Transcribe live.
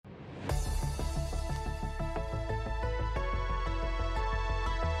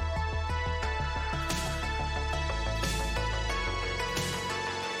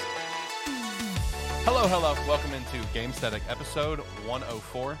Hello. Welcome into Game Static episode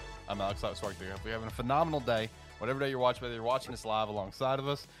 104. I'm Alex Sparky. Hope you're having a phenomenal day. Whatever day you're watching, whether you're watching this live alongside of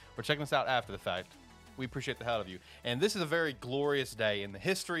us or checking us out after the fact, we appreciate the hell out of you. And this is a very glorious day in the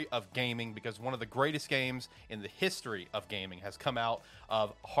history of gaming because one of the greatest games in the history of gaming has come out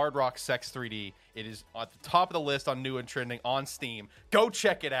of Hard Rock Sex 3D. It is at the top of the list on new and trending on Steam. Go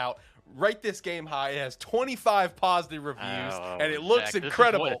check it out. Rate this game high. It has 25 positive reviews, and it looks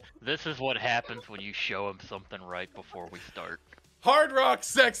incredible. This is what happens when you show them something right before we start. Hard Rock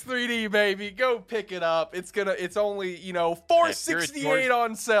Sex 3D, baby. Go pick it up. It's only, $4.68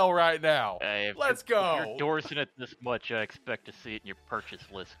 on sale right now. Let's go. If you're endorsing it this much, I expect to see it in your purchase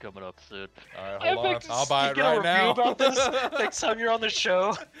list coming up soon. All right, hold on. I'll buy it right now. About this next time you're on the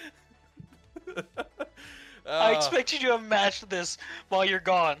show. I expect you to have matched this while you're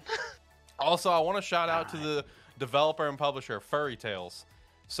gone. Also, I want to shout out to the developer and publisher Furry Tales.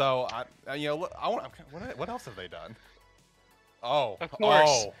 So, what else have they done? Oh, of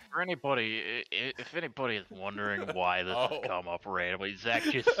course. For anybody, if anybody is wondering why this has come up randomly, Zach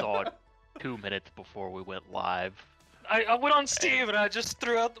just saw it 2 minutes before we went live. I went on Steam and I just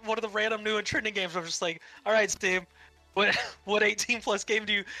threw out one of the random new and trending games. I'm just like, all right, Steam, what 18 plus game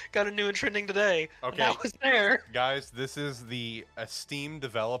do you got a new and trending today? Okay, and that was there. Guys, this is the esteemed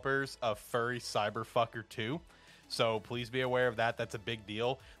developers of Furry Cyberfucker 2. So please be aware of that. That's a big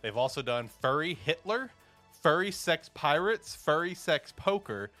deal. They've also done Furry Hitler, Furry Sex Pirates, Furry Sex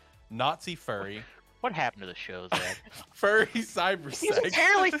Poker, Nazi Furry. What happened to the show, Zach? Furry Cyber Sex. He's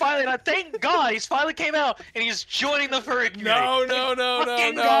apparently finally, and thank God, he's finally came out and he's joining the furry community. No.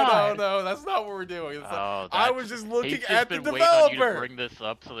 That's not what we're doing. I was just looking at the developer. He's been waiting on you to bring this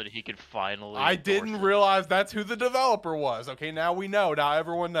up so that he could finally. I didn't realize that's who the developer was. Okay, now we know. Now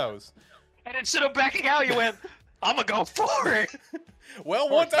everyone knows. And instead of backing out, you went, I'm gonna go for it. Well,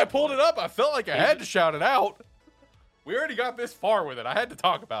 once I pulled it up, I felt like I had to shout it out. We already got this far with it. I had to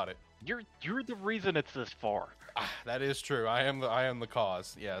talk about it. You're the reason it's this far. That is true. I am the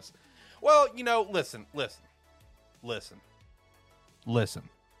cause. Yes. Well, listen.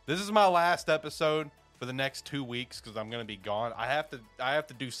 This is my last episode for the next 2 weeks because I'm going to be gone. I have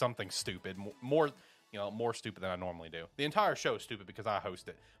to do something stupid, more stupid than I normally do. The entire show is stupid because I host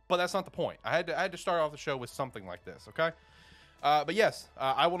it, but that's not the point. I had to start off the show with something like this. Okay. But yes,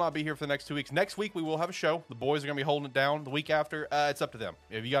 I will not be here for the next 2 weeks. Next week, we will have a show. The boys are going to be holding it down. The week after, it's up to them.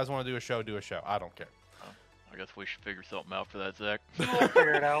 If you guys want to do a show, do a show. I don't care. I guess we should figure something out for that, Zach. We'll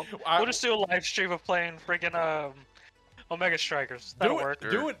figure it out. We'll just do a live stream of playing freaking Omega Strikers. That'll work.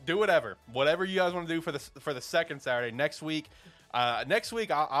 Do whatever. Whatever you guys want to do for the second Saturday. Next week,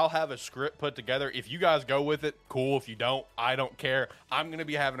 I'll have a script put together. If you guys go with it, cool. If you don't, I don't care. I'm going to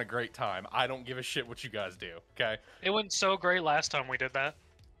be having a great time. I don't give a shit what you guys do, okay? It went so great last time we did that.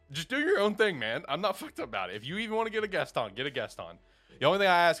 Just do your own thing, man. I'm not fucked up about it. If you even want to get a guest on, get a guest on. The only thing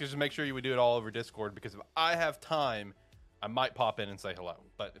I ask is just make sure you would do it all over Discord, because if I have time, I might pop in and say hello.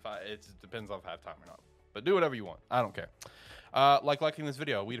 But it depends on if I have time or not. But do whatever you want. I don't care. Liking this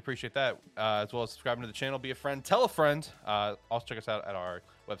video, we'd appreciate that, as well as subscribing to the channel. Be a friend, tell a friend. Also check us out at our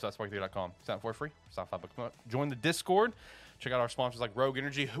website, sparky3.com. Sign up for free. Join the Discord. Check out our sponsors like Rogue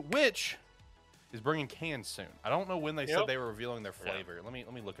Energy, which is bringing cans soon. I don't know when they said they were revealing their flavor. Yeah.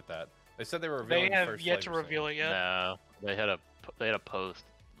 Let me look at that. They said they were revealing. They have yet to reveal it yet. No, they had a post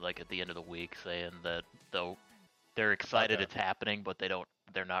like at the end of the week saying that they're excited it's happening, but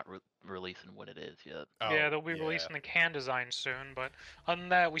they're not releasing when it is yet. Yeah, they'll be releasing the can design soon, but other than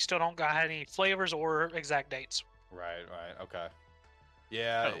that, we still don't got any flavors or exact dates. Right, okay.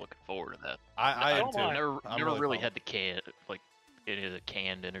 Yeah, I'm looking forward to that. I am too. Never really had any of the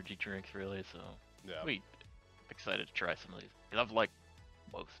canned energy drinks really, so I'm excited to try some of these. I've liked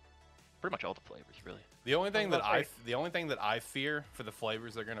pretty much all the flavors really. The only thing that I fear for the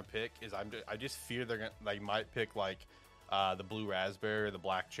flavors they're gonna pick is I just fear they might pick like the blue raspberry or the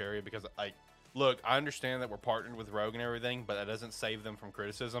black cherry, because look, I understand that we're partnered with Rogue and everything, but that doesn't save them from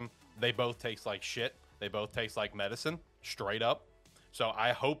criticism. They both taste like shit. They both taste like medicine, straight up. So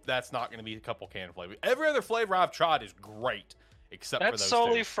I hope that's not going to be a couple can flavors. Every other flavor I've tried is great, except for those two. That's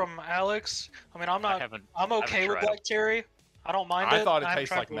solely from Alex. I mean, I'm okay with black cherry. I don't mind it. I thought it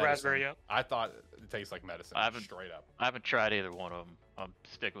tastes like medicine. Raspberry yet. I thought it tastes like medicine. Straight up. I haven't tried either one of them. I'm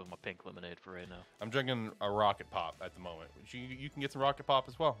sticking with my pink lemonade for right now. I'm drinking a Rocket Pop at the moment. You can get some Rocket Pop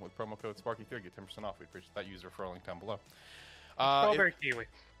as well with promo code Sparky3. Get 10% off. We appreciate that. Use the referral link down below. Strawberry kiwi.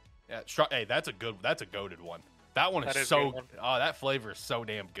 Yeah, hey, that's a goated one. That one is so. Oh, that flavor is so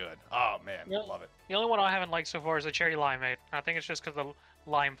damn good. Oh man, I love it. The only one I haven't liked so far is the cherry limeade. I think it's just because the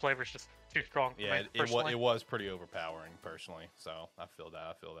lime flavor is just too strong for me. It was pretty overpowering personally. So I feel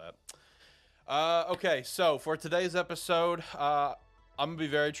that. Okay, so for today's episode, I'm gonna be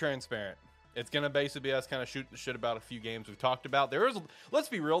very transparent. It's gonna basically be us kind of shooting the shit about a few games we've talked about. Let's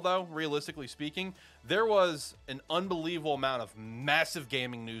be real though, realistically speaking, there was an unbelievable amount of massive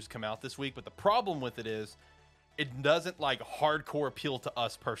gaming news come out this week. But the problem with it is, it doesn't like hardcore appeal to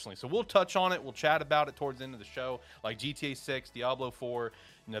us personally. So we'll touch on it. We'll chat about it towards the end of the show, like GTA 6, Diablo 4,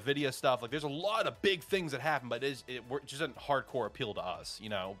 NVIDIA stuff. Like there's a lot of big things that happen, but it just doesn't hardcore appeal to us, you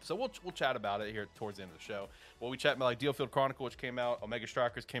know. So we'll chat about it here towards the end of the show. Well, we chat about like DioField Chronicle, which came out. Omega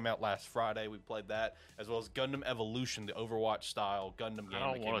Strikers came out last Friday. We played that, as well as Gundam Evolution, the Overwatch style Gundam game.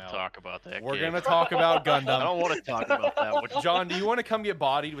 I don't want to talk about that. We're gonna talk about Gundam. I don't want to talk about that one. John, do you want to come get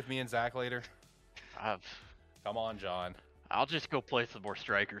bodied with me and Zach later? Come on, John. I'll just go play some more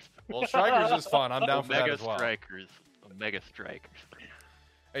Strikers. Well, Strikers is fun. I'm down for that as well. Omega Strikers.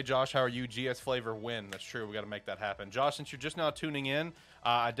 Hey, Josh, how are you? GS Flavor win. That's true. We got to make that happen. Josh, since you're just now tuning in,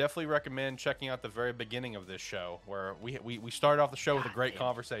 I definitely recommend checking out the very beginning of this show, where we started off the show with a great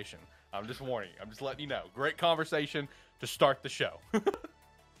conversation. I'm just warning you. I'm just letting you know. Great conversation to start the show.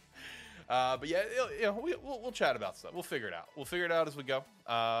 But yeah, we'll chat about stuff. We'll figure it out. We'll figure it out as we go.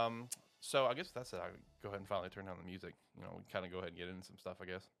 So I guess that's it. I'll go ahead and finally turn down the music. You know, we kind of go ahead and get into some stuff, I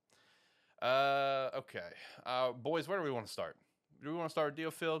guess. Okay. Boys, where do we want to start? Do we want to start with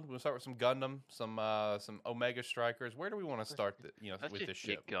DioField? We want to start with some Gundam, some Omega Strikers. Where do we want to start? Let's with this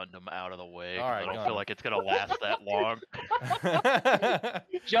ship? Get Gundam out of the way. All right, I don't feel like it's gonna last that long.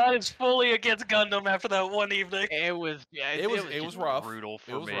 John is fully against Gundam after that one evening. It was rough. Brutal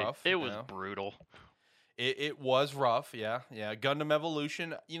for me. Rough, it was brutal. It was rough, yeah. Gundam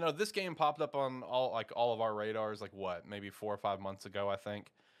Evolution. You know, this game popped up on all of our radars, like what, maybe 4 or 5 months ago, I think.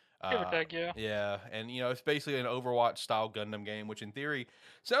 Give or take, yeah. Yeah, and you know, it's basically an Overwatch style Gundam game, which in theory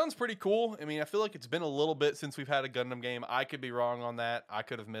sounds pretty cool. I mean, I feel like it's been a little bit since we've had a Gundam game. I could be wrong on that. I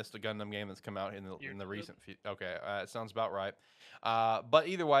could have missed a Gundam game that's come out in the recent. Okay, it sounds about right. But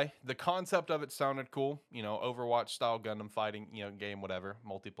either way, the concept of it sounded cool. You know, Overwatch style Gundam fighting, you know, game, whatever,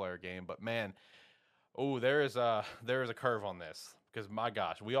 multiplayer game. But man, there is a curve on this. Because my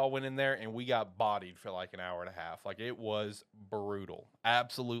gosh, we all went in there and we got bodied for like an hour and a half. Like it was brutal,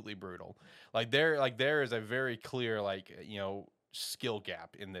 absolutely brutal. Like there is a very clear skill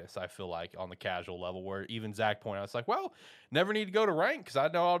gap in this. I feel like on the casual level, where even Zach pointed out, it's like, well, never need to go to rank because I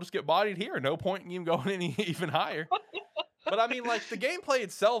know I'll just get bodied here. No point in even going any even higher. But I mean, like the gameplay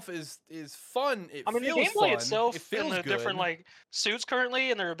itself is fun. The gameplay itself and the different like suits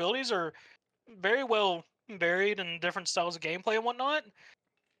currently and their abilities are very well varied in different styles of gameplay and whatnot.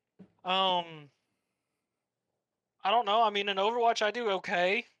 I don't know. I mean, in Overwatch, I do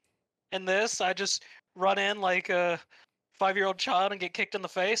okay. In this, I just run in like a 5-year-old child and get kicked in the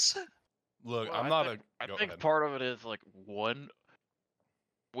face. Look, I think part of it is like one.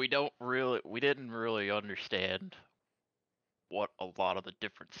 We didn't really understand what a lot of the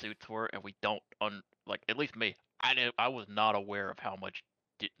different suits were, and we don't at least me. I was not aware of how much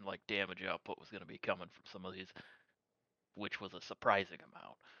damage output was going to be coming from some of these, which was a surprising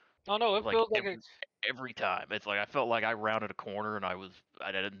amount. Oh no, it feels like every time. It's like I felt like I rounded a corner and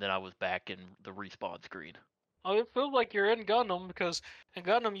then I was back in the respawn screen. Oh, it feels like you're in Gundam because in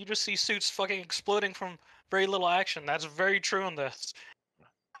Gundam you just see suits fucking exploding from very little action. That's very true in this.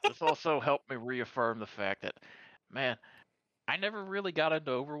 This also helped me reaffirm the fact that, man, I never really got into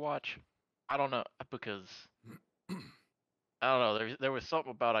Overwatch. I don't know, because I don't know. There was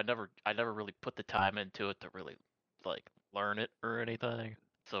something about I never really put the time into it to really learn it or anything.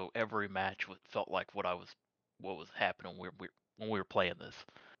 So every match felt like what was happening when we were playing this,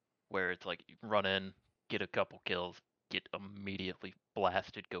 where it's like you run in, get a couple kills, get immediately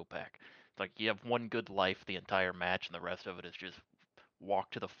blasted, go back. It's like you have one good life the entire match, and the rest of it is just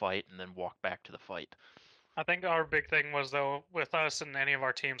walk to the fight and then walk back to the fight. I think our big thing was though with us and any of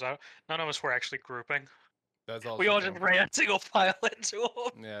our teams, none of us were actually grouping. We all just ran single file into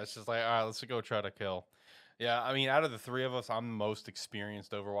them. Yeah, it's just like, all right, let's go try to kill. Yeah, I mean, out of the three of us, I'm the most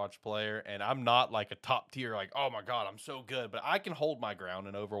experienced Overwatch player, and I'm not like a top tier, like, oh my god, I'm so good, but I can hold my ground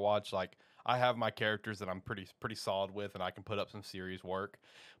in Overwatch. Like, I have my characters that I'm pretty solid with, and I can put up some serious work.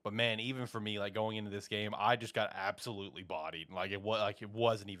 But man, even for me, like going into this game, I just got absolutely bodied. It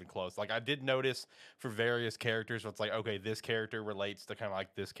wasn't even close. Like I did notice for various characters, it's like, okay, this character relates to kind of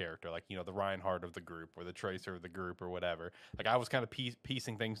like this character, like, you know, the Reinhardt of the group or the Tracer of the group or whatever. Like I was kind of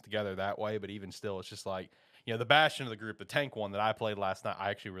piecing things together that way, but even still, it's just like, you know, the Bastion of the group, the tank one that I played last night, I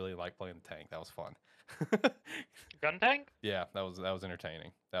actually really liked playing the tank. That was fun. Gun tank? Yeah, that was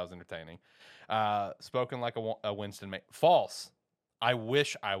entertaining. Spoken like a Winston main. False. I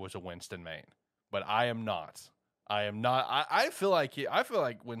wish I was a Winston main, but I am not. I am not. I feel like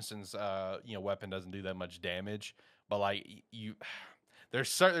Winston's weapon doesn't do that much damage, but like you,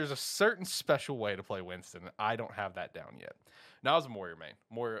 there's a certain special way to play Winston. I don't have that down yet. Now I was a Warrior main,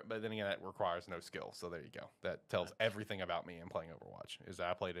 but then again that requires no skill. So there you go. That tells everything about me in playing Overwatch. Is that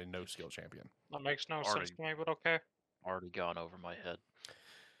I played a no skill champion. That makes no sense to me, but okay. Already gone over my head.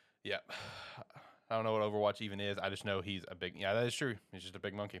 Yeah. I don't know what Overwatch even is. I just know he's a big. Yeah, that is true. He's just a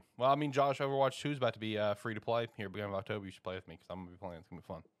big monkey. Well, I mean, Josh, Overwatch 2 is about to be free to play here beginning of October. You should play with me because I'm gonna be playing. It's gonna be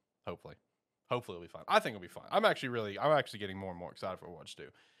fun. Hopefully it'll be fun. I think it'll be fun. I'm actually getting more and more excited for Overwatch 2.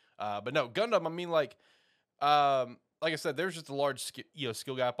 But no, Gundam. I mean, like I said, there's just a large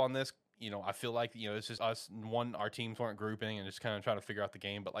skill gap on this. I feel like it's just us. Our teams weren't grouping and just kind of trying to figure out the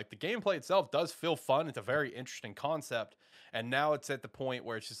game. But like the gameplay itself does feel fun. It's a very interesting concept. And now it's at the point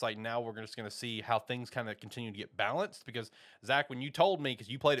where it's just like now we're just going to see how things kind of continue to get balanced. Because Zach, when you told me, because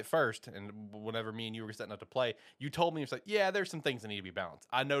you played it first, and whenever me and you were setting up to play, you told me it's like, yeah, there's some things that need to be balanced.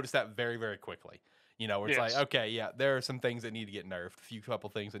 I noticed that very, very quickly. Where it's like, okay, yeah, there are some things that need to get nerfed, a couple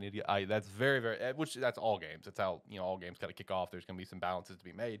things that need to get. That's very, very, that's all games. That's how all games kind of kick off. There's going to be some balances to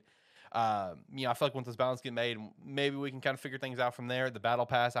be made. I feel like once those balances get made, maybe we can kind of figure things out from there. The battle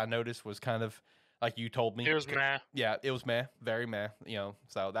pass I noticed was kind of like you told me. It was meh. Yeah, it was meh, very meh.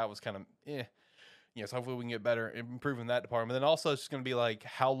 So that was kind of so hopefully we can get better, improving that department. Then also it's just going to be like,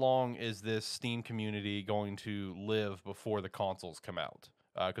 how long is this Steam community going to live before the consoles come out?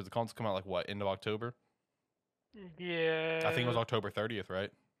 Because the consoles come out like what, end of October? Yeah. I think it was October 30th,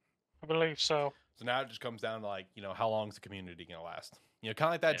 right? I believe so. So now it just comes down to like, how long is the community going to last? Kind of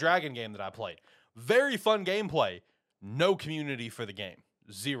like that Dragon game that I played. Very fun gameplay. No community for the game.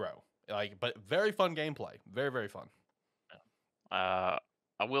 Zero. But very fun gameplay. Very, very fun. I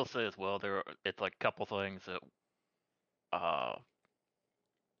will say as well, it's like a couple things that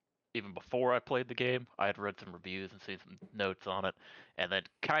even before I played the game, I had read some reviews and seen some notes on it, and then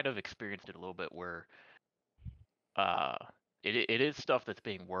kind of experienced it a little bit where it is stuff that's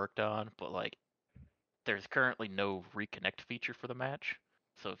being worked on, but like there's currently no reconnect feature for the match.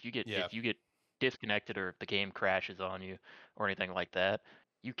 So if you get disconnected or if the game crashes on you or anything like that,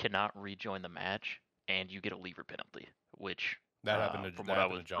 you cannot rejoin the match and you get a lever penalty, which that happened to from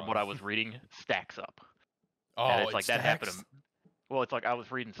what I was reading stacks up. Oh, and it's like that happened. Well, it's like I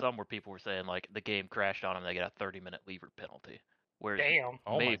was reading some where people were saying like the game crashed on them, they get a 30-minute lever penalty. Where damn,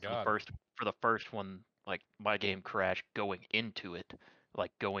 oh my God. For the first one, like my game crashed going into it,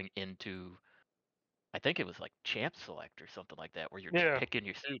 like going into, I think it was like Champ Select or something like that, where you're just picking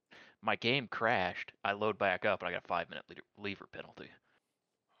your suit. My game crashed. I load back up and I got a 5-minute lever penalty.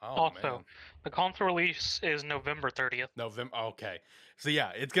 Oh, also, man. the console release is November 30th. November. Okay. So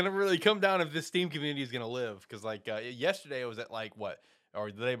yeah, it's gonna really come down if this Steam community is gonna live. Because like yesterday it was at like what,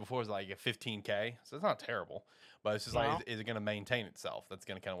 or the day before it was like a 15K. So it's not terrible, but it's just like, is it gonna maintain itself? That's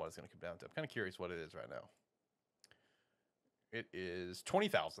gonna kind of what it's gonna come down to. I'm kind of curious what it is right now. It is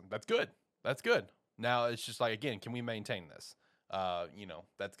 20,000. That's good. That's good. Now it's just like, again, can we maintain this?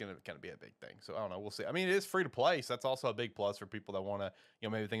 That's going to kind of be a big thing. So I don't know. We'll see. I mean, it is free to play. So that's also a big plus for people that want to,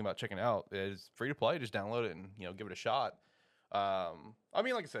 maybe think about checking it out. It's free to play. Just download it and, give it a shot. I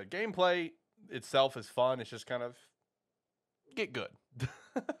mean, like I said, gameplay itself is fun. It's just kind of get good.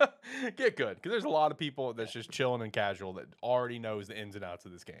 Get good. Because there's a lot of people that's just chilling and casual that already knows the ins and outs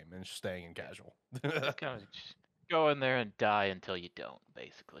of this game and just staying in casual. Kind of just go in there and die until you don't,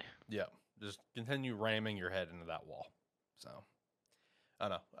 basically. Yeah. Just continue ramming your head into that wall. So, I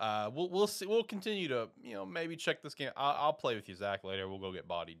don't know. We'll see. We'll continue to, maybe check this game. I'll play with you, Zach, later. We'll go get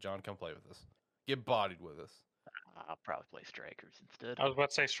bodied. John, come play with us. Get bodied with us. I'll probably play Strikers instead. I was about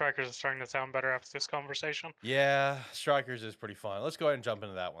to say Strikers is starting to sound better after this conversation. Yeah, Strikers is pretty fun. Let's go ahead and jump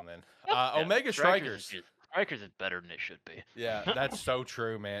into that one then. Omega Strikers. Strikers is better than it should be. Yeah, that's so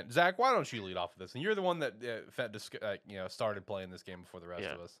true, man. Zach, why don't you lead off with this? And you're the one that started playing this game before the rest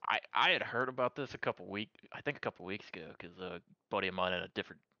of us. I had heard about this a couple weeks ago, because a buddy of mine in a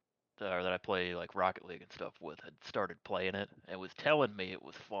different that I play like Rocket League and stuff with had started playing it and was telling me it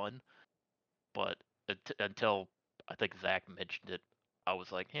was fun, but until I think Zach mentioned it, I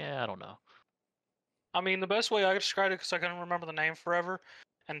was like, yeah, I don't know. I mean, the best way I described it, because I couldn't remember the name forever,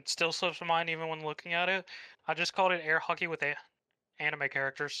 and it still slips my mind even when looking at it, I just called it air hockey with anime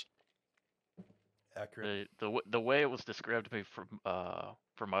characters. Accurate. The way it was described to me from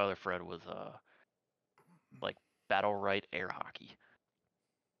my other friend was like battle right air hockey.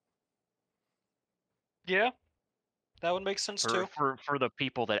 Yeah, that would make sense too. For the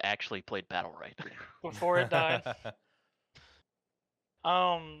people that actually played battle right before it died.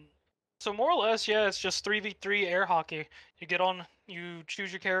 So more or less, yeah, it's just 3v3 air hockey. You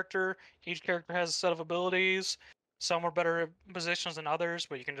choose your character. Each character has a set of abilities. Some are better at positions than others,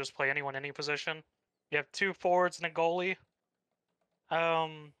 but you can just play anyone, any position. You have 2 forwards and a goalie.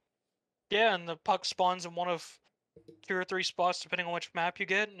 Yeah, and the puck spawns in one of 2 or 3 spots depending on which map you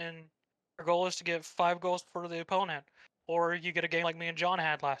get, and your goal is to get 5 goals for the opponent. Or you get a game like me and John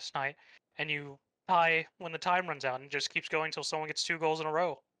had last night, and you tie when the time runs out, and it just keeps going until someone gets 2 goals in a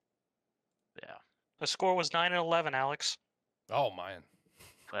row. Yeah. The score was 9-11, Alex. Oh man.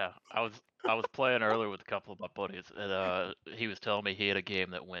 Yeah, I was playing earlier with a couple of my buddies, and he was telling me he had a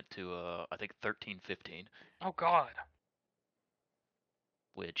game that went to I think 13-15, Oh God.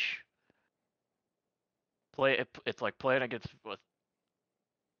 which it's like playing against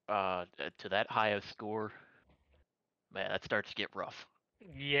to that high of score. Man, that starts to get rough.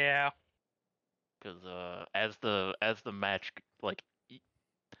 Yeah. Because as the match like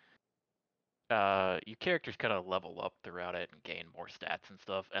your characters kind of level up throughout it and gain more stats and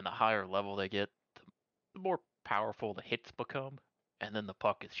stuff, and the higher level they get, the more powerful the hits become, and then the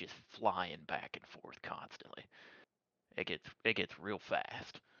puck is just flying back and forth constantly. It gets real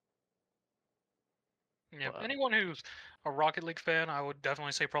fast. Yeah. But, Anyone who's a Rocket League fan, I would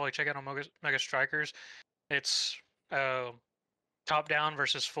definitely say probably check out Mega Strikers. It's top down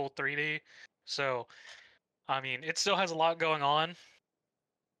versus full 3D. So, I mean, it still has a lot going on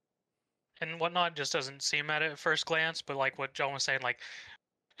and whatnot. Just doesn't seem at it at first glance, but like what John was saying, like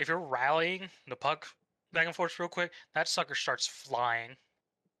if you're rallying the puck back and forth real quick, that sucker starts flying.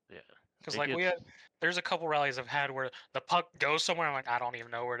 yeah. Because like there's a couple rallies I've had where the puck goes somewhere. I'm like, I don't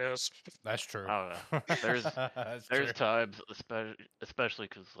even know where it is. That's true. I don't know. There's true. times, especially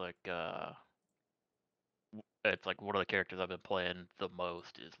because like it's like one of the characters I've been playing the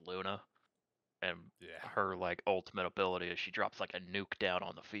most is Luna, and her like ultimate ability is she drops like a nuke down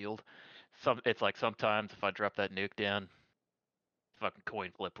on the field. It's like sometimes if I drop that nuke down, fucking coin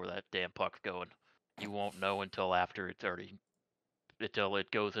flip where that damn puck's going. You won't know until it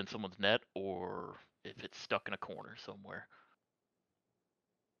goes in someone's net or if it's stuck in a corner somewhere.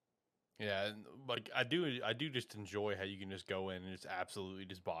 Yeah, and like I do just enjoy how you can just go in and just absolutely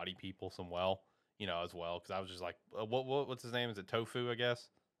just body people as well. Because I was just like, what's his name? Is it Tofu? I guess.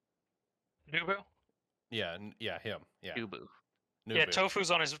 Nubu? Yeah, him. Yeah. Nubu. Yeah,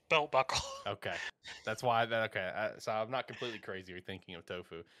 Tofu's on his belt buckle. Okay, that's why. So I'm not completely crazy or thinking of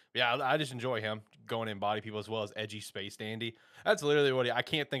Tofu. But yeah, I just enjoy him going in body people as well as edgy space dandy. That's literally what I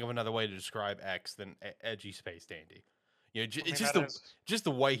can't think of another way to describe X than edgy space dandy. It's just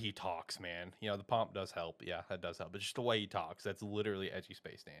the way he talks, man. The pomp does help. Yeah, that does help. But just the way he talks, that's literally edgy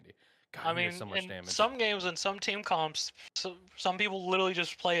space dandy. God, I mean, so much in damage. some games and some team comps, some people literally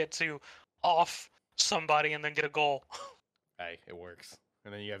just play it to off somebody and then get a goal. Hey, it works.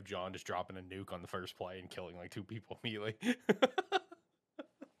 And then you have John just dropping a nuke on the first play and killing like 2 people immediately. Yep.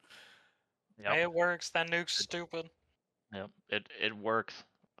 Hey, it works. That nuke's stupid. Yep, it works.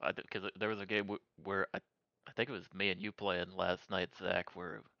 Because there was a game where I think it was me and you playing last night, Zach,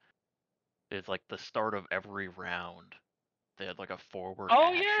 where it's like the start of every round. They had like a forward.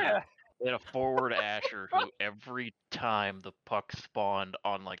 Oh Asher. Yeah. They had a forward Asher who every time the puck spawned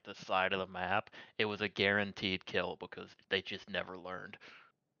on like the side of the map, it was a guaranteed kill because they just never learned.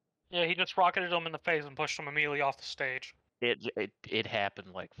 Yeah, he just rocketed them in the face and pushed them immediately off the stage. It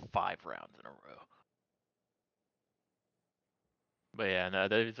happened like 5 rounds in a row. But yeah, no,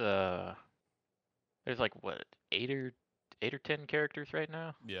 there's like what 8 or 10 characters right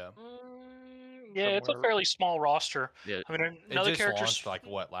now. Yeah. Yeah, it's a fairly small roster. Yeah. I mean, another character launched like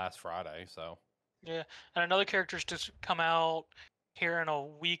last Friday, so. Yeah, and another character's just come out here in a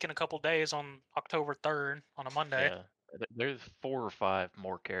week and a couple days on October 3rd on a Monday. Yeah, there's 4 or 5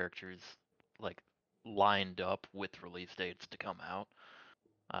 more characters like lined up with release dates to come out.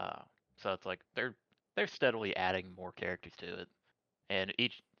 So it's like they're steadily adding more characters to it, and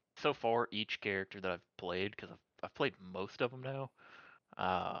each character that I've played, because I've played most of them now,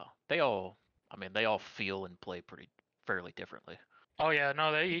 they all feel and play fairly differently. Oh yeah,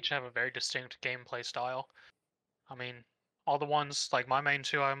 no, they each have a very distinct gameplay style. I mean, all the ones like my main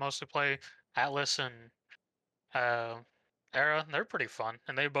 2, I mostly play Atlas and Era. They're pretty fun,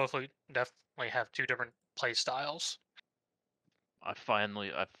 and they both definitely have 2 different play styles. I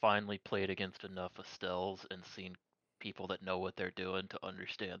finally played against enough Estelles and seen people that know what they're doing to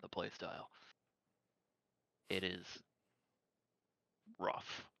understand the playstyle. It is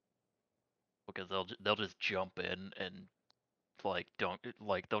rough because they'll just jump in and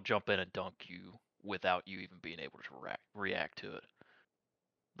they'll jump in and dunk you without you even being able to react to it.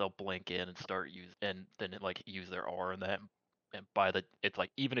 They'll blink in and and then use their R in that, and it's like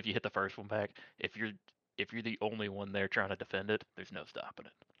even if you hit the first one back, if you're the only one there trying to defend it, there's no stopping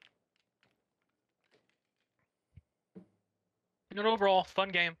it. And overall, fun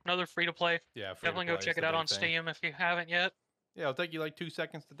game. Another free to play. Yeah, free to Definitely go play is check the it out big on thing. Steam if you haven't yet. Yeah, it'll take you like 2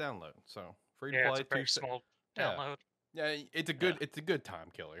 seconds to download. So free to Yeah, play, it's a very small yeah. download. Yeah, it's a good time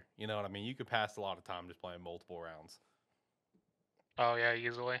killer. You know what I mean? You could pass a lot of time just playing multiple rounds. Oh yeah,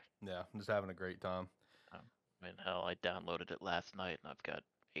 usually. Yeah, just having a great time. I mean, hell, I downloaded it last night and I've got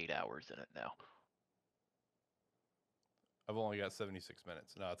 8 hours in it now. I've only got 76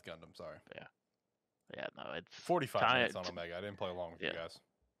 minutes. No, it's Gundam. Sorry. Yeah, no, it's 45 minutes on Omega. I didn't play along with you Yeah. guys.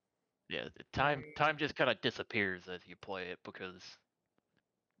 Yeah, time just kind of disappears as you play it because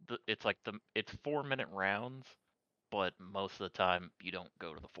it's like it's 4-minute rounds, but most of the time you don't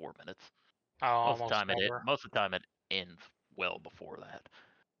go to the 4 minutes. Oh, Most of the almost time never. most of the time it ends well before that.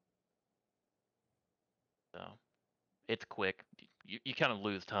 So it's quick. You kind of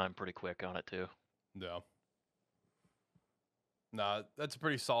lose time pretty quick on it too. Yeah. No, that's a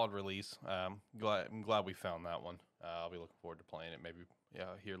pretty solid release. I'm glad we found that one. I'll be looking forward to playing it maybe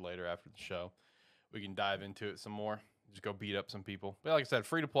here later after the show. We can dive into it some more. Just go beat up some people. But like I said,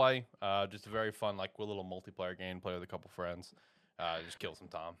 free to play. Just a very fun, like, little multiplayer game. Play with a couple friends. Just kill some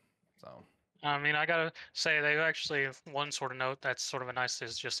time. So. I mean, I gotta say, they actually have one sort of note that's sort of a nice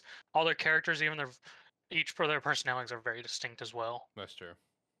is just all their characters, even each of their personalities are very distinct as well. That's true.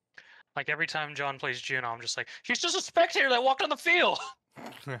 Like every time John plays Juno, I'm just like, she's just a spectator that walked on the field.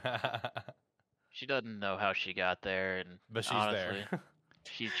 She doesn't know how she got there, and But she's honestly, there.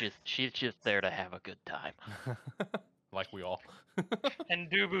 she's just there to have a good time. Like we all. And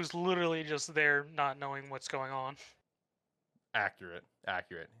Dubu's literally just there, not knowing what's going on. Accurate.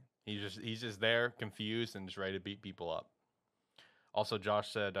 He's just there, confused, and just ready to beat people up. Also, Josh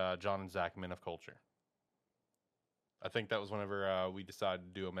said John and Zach, men of culture. I think that was whenever we decided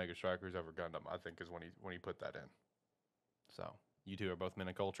to do Omega Strikers over Gundam. I think is when he put that in. So you two are both men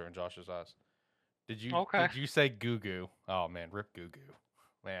of culture, and Josh is us. Did you say Goo Goo? Oh man, rip Goo Goo.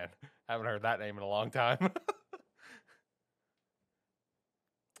 Man, haven't heard that name in a long time.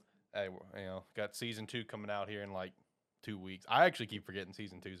 Hey, got season 2 coming out here in like 2 weeks. I actually keep forgetting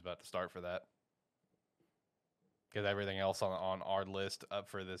season 2 is about to start for that. Because everything else on our list up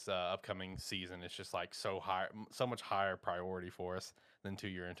for this upcoming season is just like so much higher priority for us than To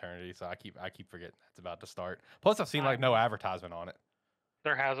Your Eternity. So I keep forgetting that's about to start. Plus, I've seen like no advertisement on it.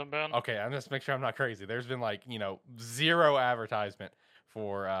 There hasn't been. Okay, I'm just make sure I'm not crazy. There's been like 0 advertisement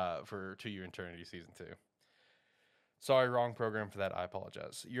for To Your Eternity season 2. Sorry, wrong program for that. I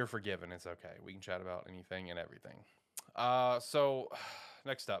apologize. You're forgiven. It's okay. We can chat about anything and everything. So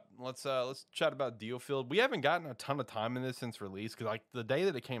next up, let's chat about DioField. We haven't gotten a ton of time in this since release because like the day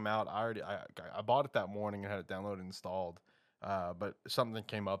that it came out, I bought it that morning and had it downloaded and installed. But something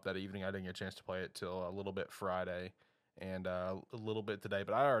came up that evening. I didn't get a chance to play it till a little bit Friday and a little bit today.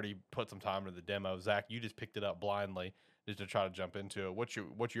 But I already put some time into the demo. Zach, you just picked it up blindly just to try to jump into it. What's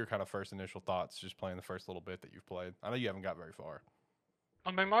your kind of first initial thoughts just playing the first little bit that you've played? I know you haven't got very far.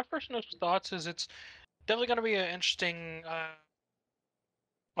 I mean, my first initial thoughts is it's definitely going to be an interesting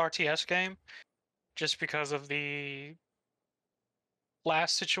RTS game, just because of the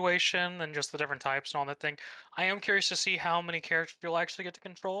last situation and just the different types and all that thing. I am curious to see how many characters you'll actually get to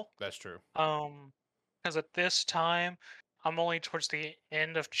control. That's true. Because at this time, I'm only towards the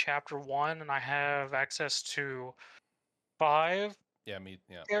end of chapter 1, and I have access to 5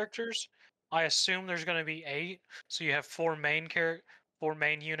 characters. I assume there's going to be 8, so you have 4 main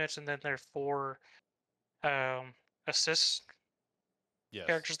units, and then there are 4 assist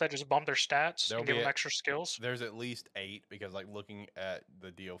characters that just bump their stats and give them extra skills. There's at least 8 because, like, looking at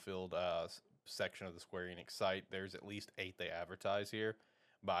the DioField section of the Square Enix site, there's at least 8 they advertise here.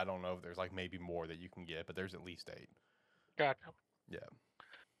 But I don't know if there's like maybe more that you can get, but there's at least 8. Gotcha. Yeah.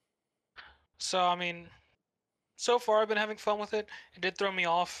 So I mean, so far I've been having fun with it. It did throw me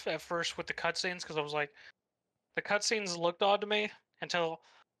off at first with the cutscenes because I was like, the cutscenes looked odd to me until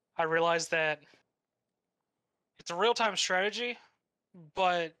I realized that it's a real-time strategy,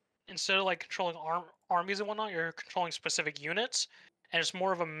 but instead of like controlling armies and whatnot, you're controlling specific units, and it's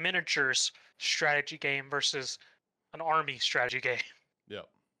more of a miniatures strategy game versus an army strategy game. Yep.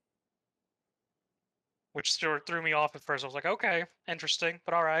 Which threw me off at first. I was like, okay, interesting,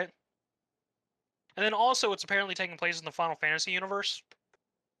 but all right. And then also, it's apparently taking place in the Final Fantasy universe.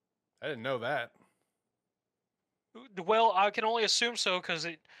 I didn't know that. Well, I can only assume so because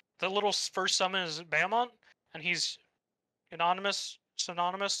the little first summon is Bahamut, and he's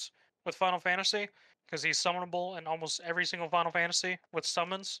synonymous with Final Fantasy because he's summonable in almost every single Final Fantasy with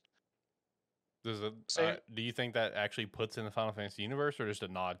summons. Do you think that actually puts in the Final Fantasy universe or just a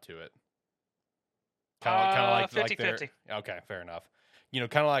nod to it? Kind of like 50-50. Okay, fair enough.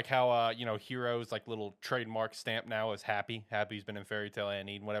 kind of like how Heroes like little trademark stamp now is Happy. Happy's been in Fairy Tail and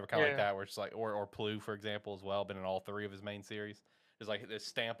Eden, whatever, kind of like Yeah. that, where it's like or Plu, for example, as well, been in all 3 of his main series. There's like this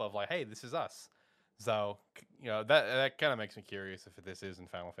stamp of like, hey, this is us. So that kind of makes me curious if this is in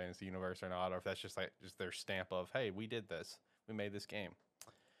Final Fantasy universe or not, or if that's just their stamp of, hey, we did this, we made this game.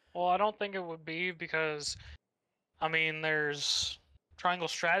 Well, I don't think it would be because, I mean, there's Triangle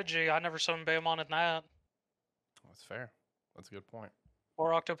Strategy. I never saw Baemon in that. That's fair. That's a good point. Or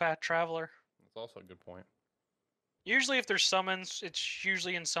Octopath Traveler. That's also a good point. Usually, if there's summons, it's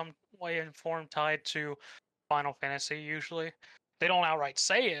usually in some way and form tied to Final Fantasy. Usually, they don't outright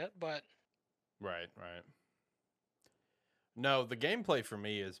say it, but Right. No, the gameplay for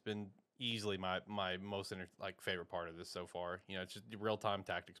me has been easily my most favorite part of this so far. It's just the real time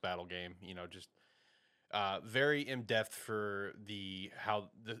tactics battle game. Just very in depth for you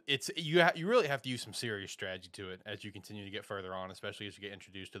really have to use some serious strategy to it as you continue to get further on, especially as you get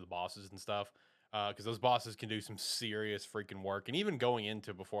introduced to the bosses and stuff. Because those bosses can do some serious freaking work. And even going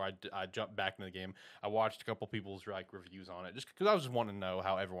into before I jumped back into the game, I watched a couple people's reviews on it just because I was just wanting to know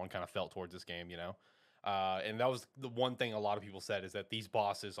how everyone kind of felt towards this game, And that was the one thing a lot of people said is that these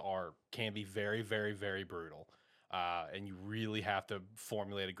bosses can be very, very, very brutal. And you really have to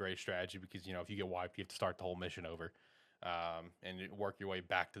formulate a great strategy because, if you get wiped, you have to start the whole mission over and work your way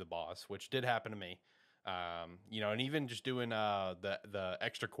back to the boss, which did happen to me. And even just doing the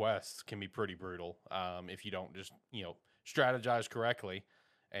extra quests can be pretty brutal if you don't just strategize correctly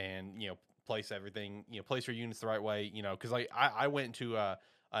and place everything, place your units the right way, because like I went to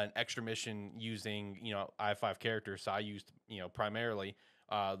an extra mission using I have 5 characters, so I used primarily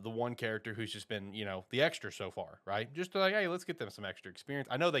the one character who's just been the extra so far, right? Just like, hey, let's get them some extra experience.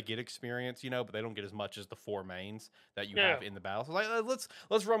 I know they get experience, but they don't get as much as the 4 mains that you have in the battle. So like,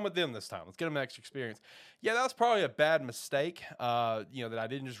 let's run with them this time. Let's get them extra experience. Yeah, that was probably a bad mistake. That I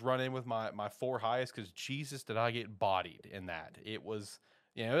didn't just run in with my 4 highest, because Jesus, did I get bodied in that? It was.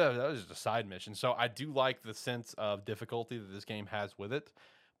 That was just a side mission. So I do like the sense of difficulty that this game has with it.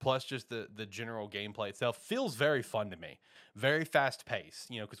 Plus, just the general gameplay itself feels very fun to me. Very fast paced,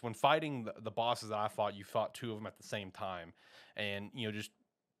 because when fighting the bosses that I fought, you fought 2 of them at the same time. And, just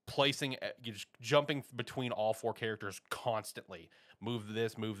just jumping between all 4 characters constantly. Move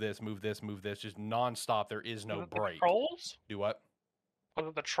this, move this, move this, move this, just nonstop. There is no break. The trolls? Do what? Was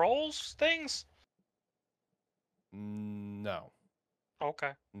it the trolls things? No.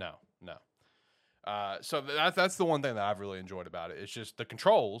 Okay. No. So that's the one thing that I've really enjoyed about it. It's just the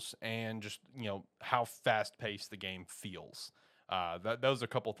controls and just how fast paced the game feels. Those are a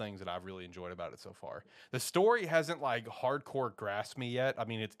couple things that I've really enjoyed about it so far. The story hasn't like hardcore grasped me yet. I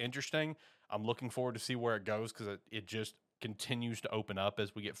mean, it's interesting. I'm looking forward to see where it goes because it just continues to open up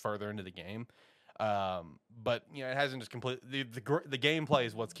as we get further into the game. But it hasn't just completely the gameplay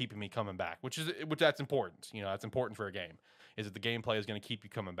is what's keeping me coming back, which that's important. That's important for a game. Is that the gameplay is going to keep you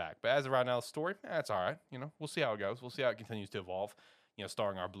coming back. But as of right now, the story, that's all right. We'll see how it goes. We'll see how it continues to evolve.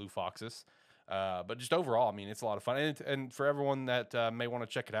 Starring our Blue Foxes. But just overall, I mean, it's a lot of fun. And for everyone that may want to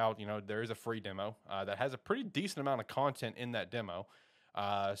check it out, there is a free demo that has a pretty decent amount of content in that demo.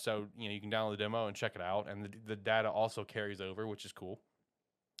 So you can download the demo and check it out, and the data also carries over, which is cool.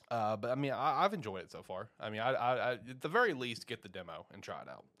 But I mean, I've enjoyed it so far. I mean, I at the very least get the demo and try it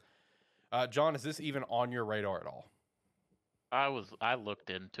out. John, is this even on your radar at all? I looked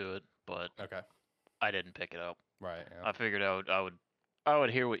into it, but okay, I didn't pick it up. Right. Yeah. I figured I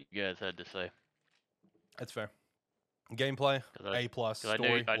would hear what you guys had to say. That's fair. Gameplay, A+,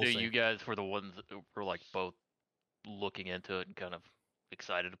 story. I knew you guys were the ones that were like both looking into it and kind of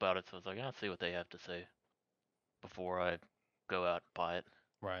excited about it. So I was like, I'll see what they have to say before I go out and buy it.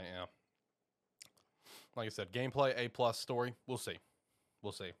 Right. Yeah. Like I said, gameplay, A+, story. We'll see.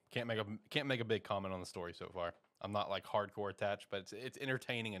 Can't make a big comment on the story so far. I'm not like hardcore attached, but it's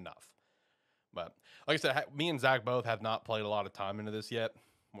entertaining enough. But like I said, me and Zach both have not played a lot of time into this yet.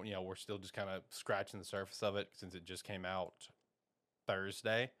 We're still just kind of scratching the surface of it since it just came out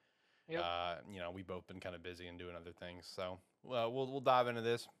Thursday. Yep. We've both been kind of busy and doing other things. So we'll dive into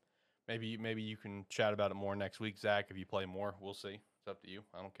this. Maybe you can chat about it more next week, Zach. If you play more, we'll see. It's up to you.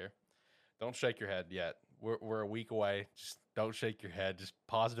 I don't care. Don't shake your head yet. We're a week away. Just don't shake your head. Just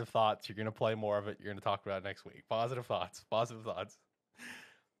positive thoughts. You're gonna play more of it. You're gonna talk about it next week. Positive thoughts.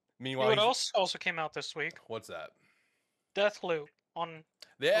 Meanwhile, what else also came out this week? What's that? Deathloop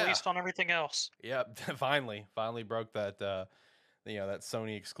released on everything else. Yeah, finally broke that that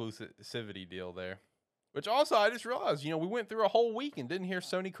Sony exclusivity deal there. Which also I just realized, we went through a whole week and didn't hear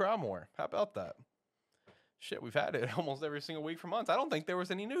Sony cry more. How about that? Shit, we've had it almost every single week for months. I don't think there was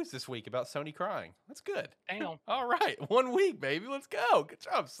any news this week about Sony crying. That's good. Damn. All right, 1 week, baby. Let's go. Good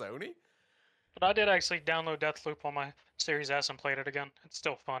job, Sony. But I did actually download Deathloop on my Series S and played it again. It's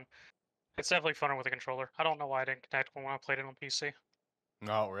still fun. It's definitely funner with a controller. I don't know why I didn't connect when I played it on PC.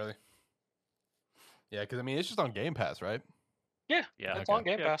 No, really? Yeah, because I mean, it's just on Game Pass, right? Yeah, Yeah, it's okay. on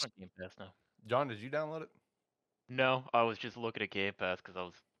Game yeah, Pass. it's on Game Pass now. John, did you download it? No, I was just looking at Game Pass because I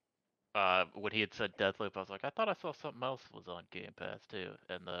was when he had said Deathloop, I was like, I thought I saw something else was on Game Pass too,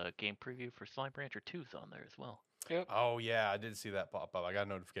 and the game preview for Slime Rancher 2's on there as well. Yep. Oh yeah, I did see that pop up. I got a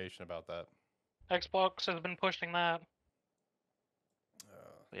notification about that. Xbox has been pushing that.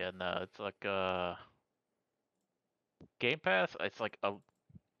 Yeah, no, it's like Game Pass. It's like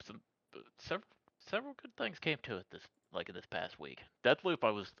several good things came to it in this past week. Deathloop,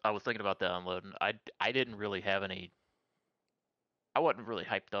 I was thinking about downloading. I didn't really have any. I wasn't really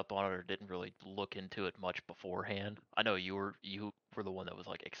hyped up on it or didn't really look into it much beforehand. I know you were the one that was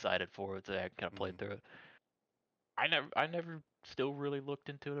like excited for it, so I kind of played through it. I never still really looked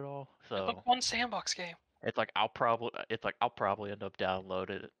into it at all. It's So like one sandbox game. it's like I'll probably end up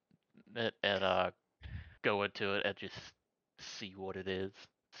downloading it and go into it and just see what it is,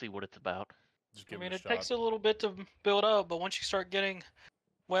 see what it's about. Just I give mean, it a it shot. takes a little bit to build up, but once you start getting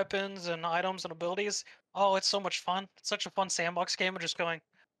weapons and items and abilities, oh, it's so much fun. It's such a fun sandbox game of just going,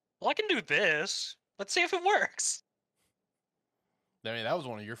 well, I can do this. Let's see if it works. I mean, that was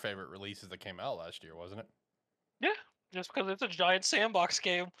one of your favorite releases that came out last year, wasn't it? Just because it's a giant sandbox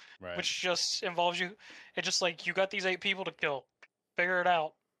game, Right. which just involves you. It's just like, you got these 8 people to kill. Figure it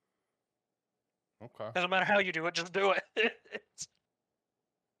out. Okay. Doesn't matter how you do it, just do it.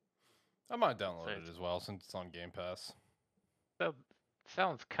 I might download So it as well since it's on Game Pass. That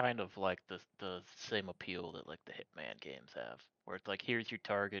sounds kind of like the same appeal that like the Hitman games have, where it's like, here's your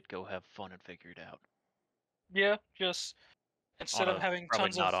target, go have fun and figure it out. Yeah, just instead of having probably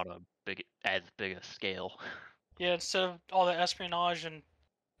tons not of on as big a scale. instead of all the espionage and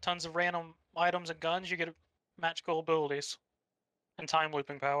tons of random items and guns, you get magical abilities and time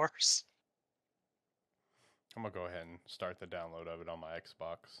looping powers. I'm gonna go ahead and start the download of it on my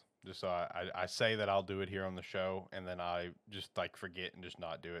Xbox. Just so I say that I'll do it here on the show, and then I just like forget and just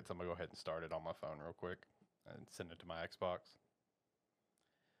not do it. So I'm gonna go ahead and start it on my phone real quick and send it to my Xbox.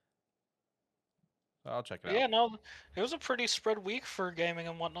 I'll check it out. Yeah, no, it was a pretty spread week for gaming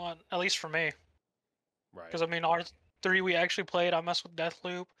and whatnot, at least for me. Right. Because I mean, R3 we actually played. I messed with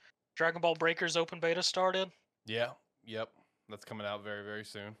Deathloop. Dragon Ball Breakers open beta started. Yeah. Yep. That's coming out very, very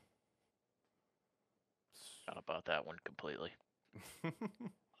soon. Not about that one completely.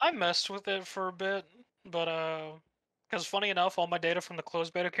 I messed with it for a bit, but because funny enough, all my data from the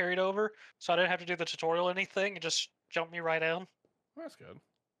closed beta carried over, so I didn't have to do the tutorial or anything. It just jumped me right in. That's good.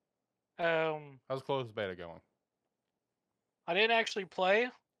 Um, How's closed beta going? I didn't actually play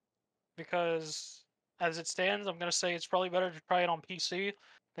because, as it stands, I'm gonna say it's probably better to try it on PC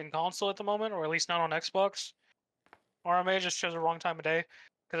than console at the moment, or at least not on Xbox. Or I may have just chose the wrong time of day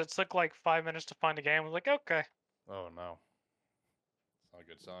because it took like 5 minutes to find a game. I was like, okay. Oh no. It's not a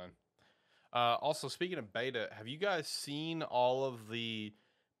good sign. Also, speaking of beta, have you guys seen all of the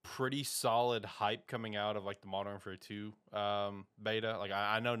pretty solid hype coming out of like the Modern Warfare 2 beta? Like,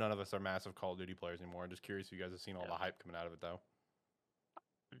 I know none of us are massive Call of Duty players anymore. I'm just curious if you guys have seen all the hype coming out of it, though.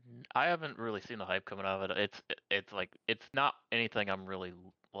 I haven't really seen the hype coming out of it. It's like it's not anything I'm really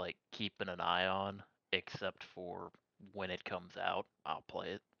like keeping an eye on, except for when it comes out, I'll play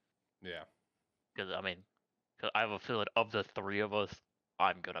it. Yeah. Because I mean, 'cause I have a feeling of the three of us,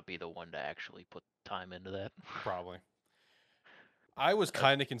 I'm gonna be the one to actually put time into that. Probably. I was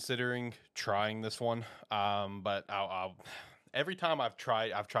kind of considering trying this one, but every time I've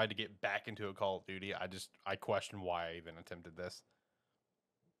tried to get back into a Call of Duty. I question why I even attempted this.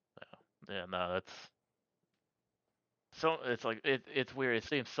 Yeah, no, that's so it's like it's weird. It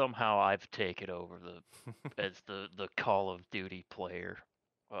seems somehow I've taken over as the Call of Duty player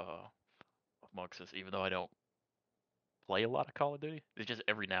amongst us, even though I don't play a lot of Call of Duty. It's just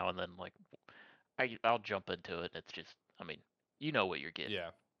every now and then, like I'll jump into it. And it's just, I mean, you know what you're getting.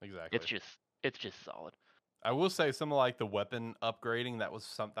 Yeah, exactly. It's just solid. I will say some of like the weapon upgrading. That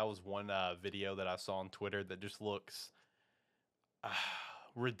was one video that I saw on Twitter that just looks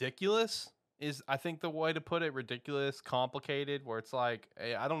ridiculous. Is I think the way to put it, ridiculous, complicated. Where it's like,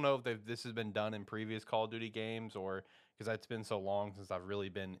 I don't know if this has been done in previous Call of Duty games or because it's been so long since I've really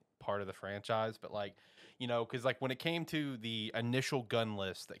been part of the franchise. But like, you know, because like when it came to the initial gun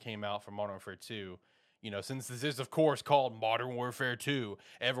list that came out for Modern Warfare 2, since this is of course called Modern Warfare 2,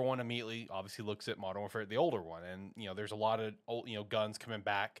 everyone immediately obviously looks at Modern Warfare, the older one, and there's a lot of old, guns coming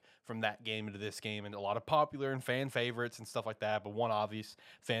back from that game into this game, and a lot of popular and fan favorites and stuff like that. But one obvious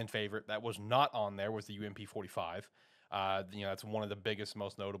fan favorite that was not on there was the UMP-45. That's one of the biggest,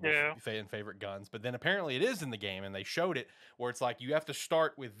 most notable fan favorite guns. But then apparently it is in the game, and they showed it where it's like you have to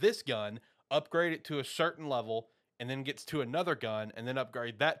start with this gun, upgrade it to a certain level, and then gets to another gun, and then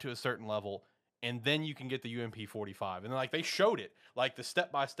upgrade that to a certain level, and then you can get the UMP-45. And like they showed it, like the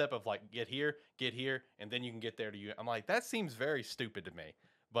step by step of like get here, and then you can get there to you. I'm like, that seems very stupid to me.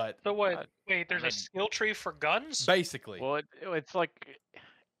 But So wait, there's a skill tree for guns? Basically. Well, it's like.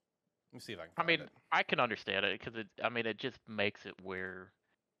 Let me see if I can. I mean, it. I can understand it because it just makes it where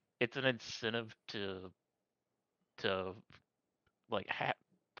it's an incentive to like have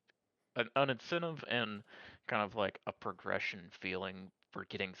an incentive and kind of like a progression feeling for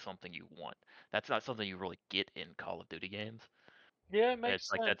getting something you want. That's not something you really get in Call of Duty games. Yeah, it makes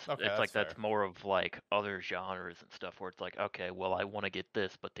sense. That's more of like other genres and stuff where it's like, okay, well, I want to get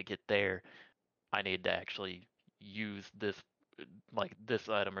this, but to get there, I need to actually use this, like this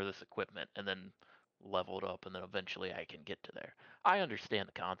item or this equipment, and then level it up, and then eventually I can get to there. I understand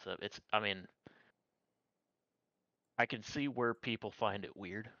the concept. I can see where people find it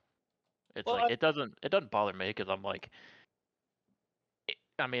weird. It's it doesn't bother me because I'm like,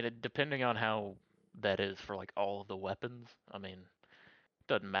 depending on how that is for like all of the weapons, it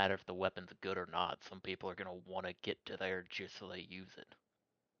doesn't matter if the weapon's good or not. Some people are gonna want to get to there just so they use it.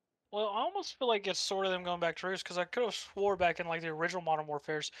 Well, I almost feel like it's sort of them going back to roots because I could have swore back in like the original Modern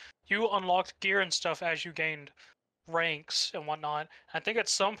Warfares, you unlocked gear and stuff as you gained ranks and whatnot. I think at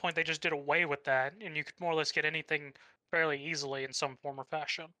some point they just did away with that, and you could more or less get anything fairly easily in some form or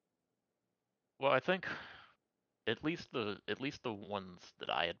fashion. Well, I think at least the ones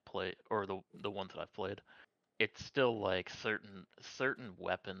that I had played, or the ones that I've played, it's still like certain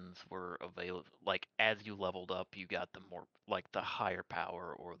weapons were available. Like as you leveled up, you got the more like the higher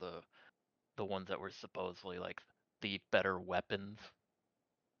power, or the ones that were supposedly like the better weapons.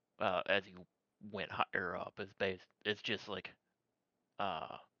 As you went higher up, it's just like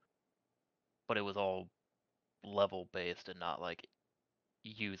but it was all level based and not like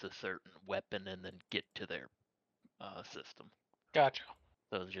use a certain weapon and then get to their system. Gotcha.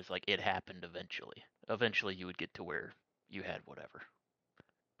 So it was just like it happened eventually. Eventually you would get to where you had whatever.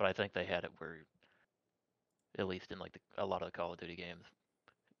 But I think they had it where, at least in like a lot of the Call of Duty games,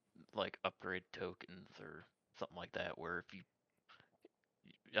 like upgrade tokens or something like that, where if you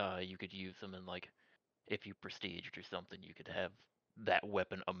could use them, and like if you prestiged or something, you could have that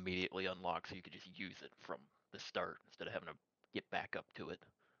weapon immediately unlocked, so you could just use it from the start instead of having to get back up to it.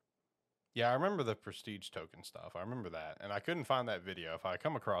 Yeah, I remember the prestige token stuff. I remember that, and I couldn't find that video. If I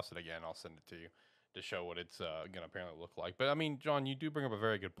come across it again, I'll send it to you to show what it's gonna apparently look like. But I mean, John, you do bring up a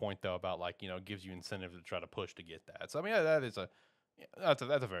very good point though about like gives you incentive to try to push to get that. So I mean, that's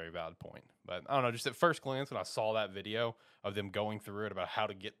a very valid point. But I don't know, just at first glance when I saw that video of them going through it about how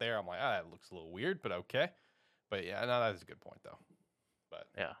to get there, I'm like, that looks a little weird, but okay. But yeah, no, that is a good point though. But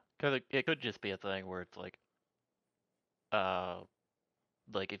yeah, because it could just be a thing where it's like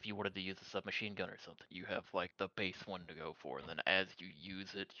if you wanted to use a submachine gun or something, you have like the base one to go for, and then as you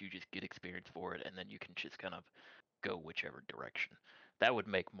use it, you just get experience for it, and then you can just kind of go whichever direction. That would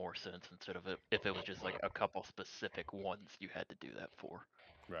make more sense instead of if it was just like a couple specific ones you had to do that for.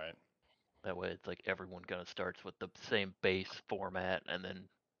 Right. That way it's like everyone kind of starts with the same base format and then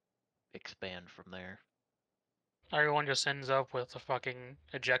expand from there. Everyone just ends up with a fucking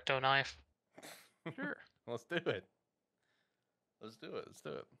ejecto knife. Sure. Let's do it. Let's do it.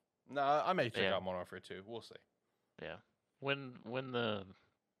 No, I may check out Modern Warfare 2. We'll see. Yeah. When the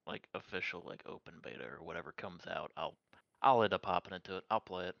like official like open beta or whatever comes out, I'll end up hopping into it. I'll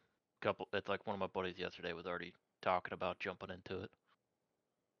play it. It's like one of my buddies yesterday was already talking about jumping into it.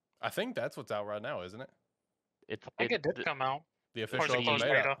 I think that's what's out right now, isn't it? I think it did come out. The official open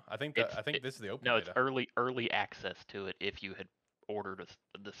beta. I think this is the open beta. No, it's early access to it if you had ordered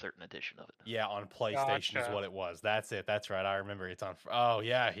the certain edition of it. Yeah, on PlayStation is what it was. That's it. That's right. I remember it's on. Oh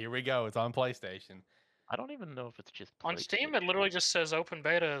yeah, here we go. It's on PlayStation. I don't even know if it's just on Steam. It literally just says open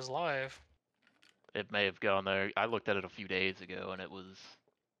beta is live. It may have gone there. I looked at it a few days ago, and it was.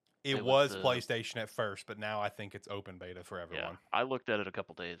 It was PlayStation at first, but now I think it's open beta for everyone. Yeah, I looked at it a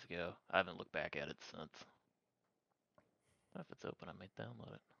couple days ago. I haven't looked back at it since. If it's open, I may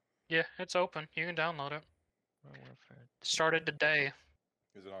download it. Yeah, it's open. You can download it. Started today.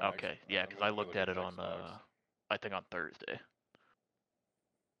 Is it on okay, yeah, because I looked at it on, I think on Thursday.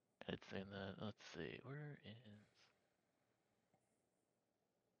 It's in the, let's see, where is...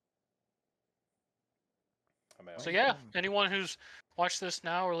 man. So yeah, anyone who's watched this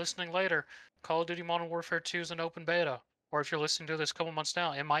now or listening later, Call of Duty Modern Warfare 2 is an open beta. Or if you're listening to this a couple months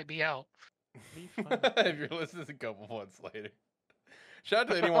now, it might be out. If you're listening a couple months later. Shout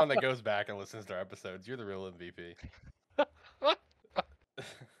out to anyone that goes back and listens to our episodes. You're the real MVP. Are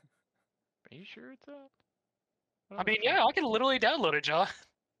you sure it's out? I mean, yeah, I can literally download it, John.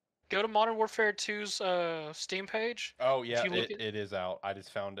 Go to Modern Warfare 2's Steam page. Oh yeah, you look it is out. I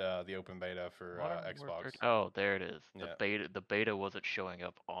just found the open beta for Modern Xbox. Warfare- Oh, there it is. Yeah. The beta wasn't showing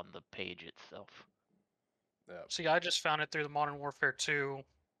up on the page itself. Yep. See, I just found it through the Modern Warfare 2.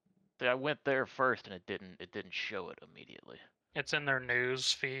 I went there first and it didn't show it immediately. It's in their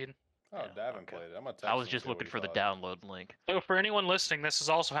news feed. Oh, Yeah, Davin okay. played it. I'm gonna text I was him, just see what looking he for the thought. download link. So for anyone listening, this is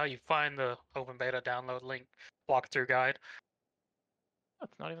also how you find the open beta download link walkthrough guide.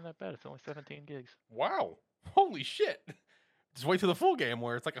 It's not even that bad. It's only 17 gigs. Wow! Holy shit! Just wait till the full game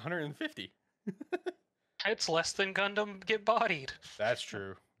where it's like 150. It's less than Gundam Get Bodied. That's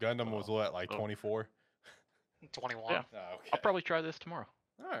true. Gundam was what, like Oh. 24? 21. Yeah. Oh, okay. I'll probably try this tomorrow.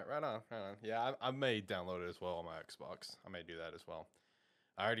 All right, right on, right on. Yeah, I may download it as well on my Xbox. I may do that as well.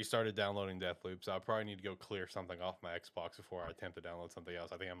 I already started downloading Deathloop, so I probably need to go clear something off my Xbox before I attempt to download something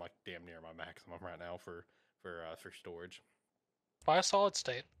else. I think I'm like damn near my maximum right now for storage. Buy a solid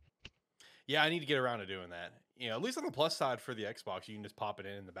state. Yeah, I need to get around to doing that. You know, at least on the plus side for the Xbox, you can just pop it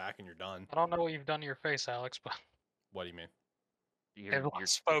in the back and you're done. I don't know what you've done to your face, Alex, but What do you mean? it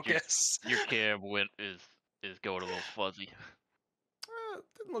lost focus. Your cam is going a little fuzzy.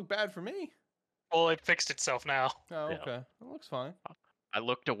 Didn't look bad for me. Well, it fixed itself now. Oh, Yeah. okay. It looks fine. I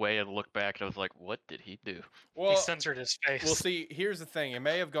looked away and looked back and I was like, what did he do? Well, He censored his face. well, see, here's the thing. It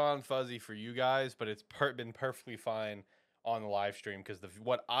may have gone fuzzy for you guys, but it's been perfectly fine on the live stream because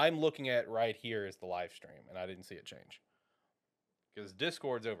what I'm looking at right here is the live stream, and I didn't see it change. Because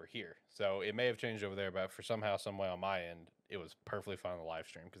Discord's over here, so it may have changed over there, but for somehow, some way on my end, it was perfectly fine on the live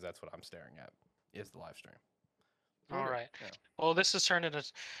stream because that's what I'm staring at is the live stream. All right. Yeah. Well, this has turned into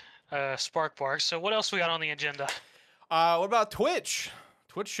Spark Bark. So what else we got on the agenda? What about Twitch?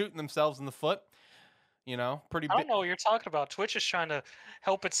 Twitch shooting themselves in the foot. You know, pretty I big. don't know what you're talking about. Twitch is trying to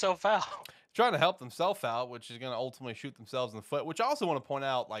help itself out. Trying to help themselves out, which is going to ultimately shoot themselves in the foot. Which I also want to point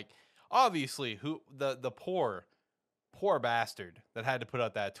out, like, obviously, who the poor bastard that had to put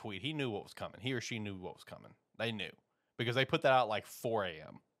out that tweet, he knew what was coming. He or she knew what was coming. They knew because they put that out like 4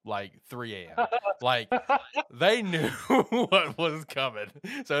 a.m., like 3 a.m. Like they knew what was coming.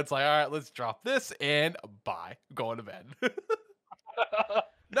 So it's like, all right, let's drop this and bye, going to bed.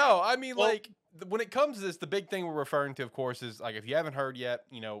 No, I mean, Well- like, when it comes to this, the big thing we're referring to, of course, is like if you haven't heard yet,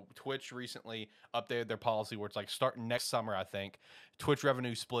 you know, Twitch recently updated their policy where it's like starting next summer, I think, Twitch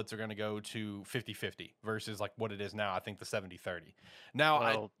revenue splits are going to go to 50-50 versus like what it is now, I think the 70-30. Now,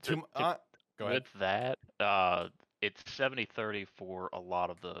 Well, go ahead. With that, it's 70-30 for a lot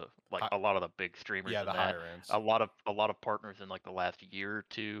of the big streamers. Yeah, and the that. higher ends. A lot of partners in like the last year or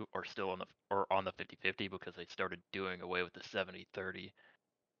two are still on the 50-50 because they started doing away with the 70-30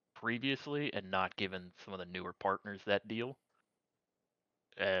 previously and not giving some of the newer partners that deal.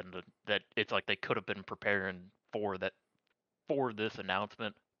 And that it's like they could have been preparing for this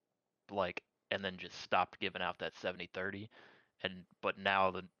announcement, like, and then just stopped giving out that 70-30. But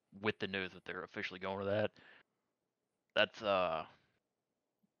now with the news that they're officially going to that's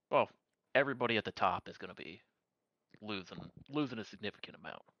well, everybody at the top is going to be losing a significant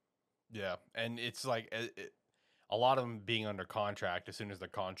amount. Yeah, and it's like a lot of them being under contract as soon as their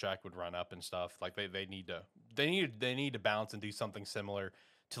contract would run up and stuff. Like they need to bounce and do something similar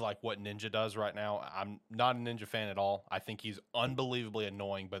to like what Ninja does right now. I'm not a Ninja fan at all. I think he's unbelievably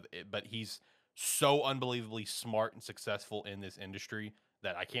annoying, but he's so unbelievably smart and successful in this industry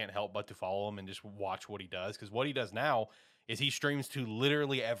that I can't help but to follow him and just watch what he does. Because what he does now is he streams to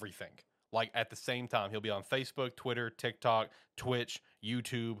literally everything. Like at the same time, he'll be on Facebook, Twitter, TikTok, Twitch,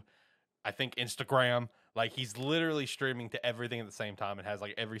 YouTube, I think Instagram. Like he's literally streaming to everything at the same time and has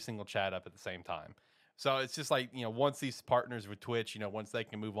like every single chat up at the same time. So it's just like, you know, once these partners with Twitch, you know, once they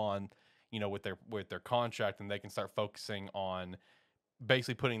can move on, you know, with their contract, and they can start focusing on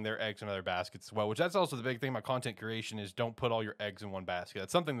basically putting their eggs in other baskets as well, which that's also the big thing about content creation is don't put all your eggs in one basket.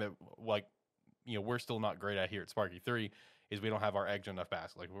 That's something that, like, you know, we're still not great at here at Sparky 3 is we don't have our eggs in enough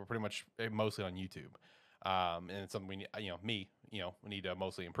baskets. Like we're pretty much mostly on YouTube. And it's something we need, you know, we need to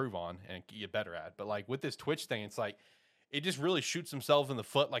mostly improve on and get better at. But like with this Twitch thing, it's like, it just really shoots themselves in the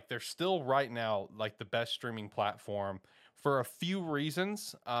foot. Like they're still right now, like the best streaming platform for a few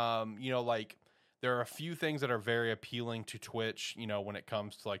reasons. You know, like there are a few things that are very appealing to Twitch, you know, when it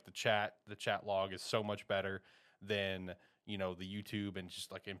comes to like the chat log is so much better than, you know, the YouTube and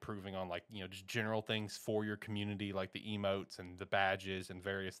just like improving on like, you know, just general things for your community, like the emotes and the badges and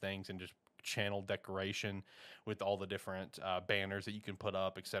various things, and just channel decoration with all the different banners that you can put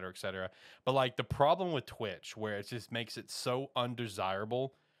up, et cetera, et cetera. But like the problem with Twitch, where it just makes it so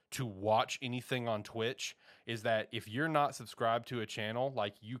undesirable to watch anything on Twitch, is that if you're not subscribed to a channel,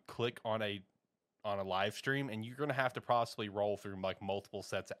 like you click on a live stream and you're going to have to possibly roll through like multiple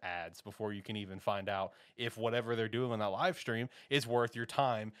sets of ads before you can even find out if whatever they're doing on that live stream is worth your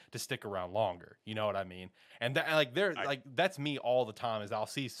time to stick around longer. You know what I mean? And that, like, like, that's me all the time. Is I'll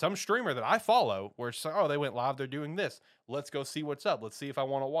see some streamer that I follow where it's, oh, they went live, they're doing this, let's go see what's up, let's see if I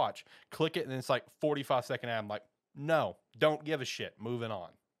want to watch. Click it and it's like 45-second ad. I'm like, no, don't give a shit, moving on.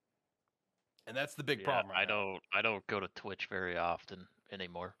 And that's the big problem right now. I don't go to Twitch very often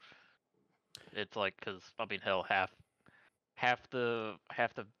anymore. It's like, because I mean, hell, half the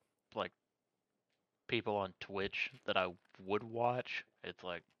like people on Twitch that I would watch, it's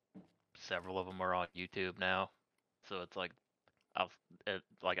like several of them are on YouTube now, so it's like I'll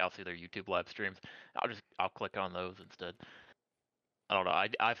see their YouTube live streams. I'll click on those instead. I don't know.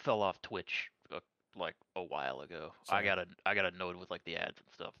 I fell off Twitch like a while ago. Same. I got annoyed with like the ads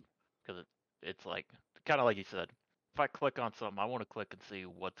and stuff, because it's like kind of like you said. If I click on something, I want to click and see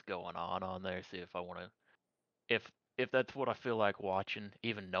what's going on there. See if I want to, if that's what I feel like watching,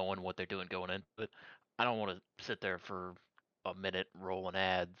 even knowing what they're doing going into it. I don't want to sit there for a minute rolling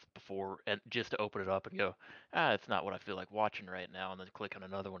ads before, and just to open it up and go, it's not what I feel like watching right now, and then click on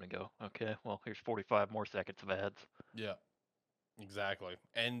another one and go, okay, well, here's 45 more seconds of ads. Yeah, exactly.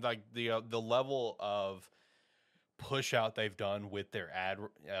 And like the level of push out they've done with their ad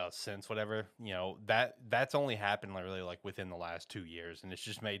since whatever, you know, that's only happened really like within the last 2 years, and it's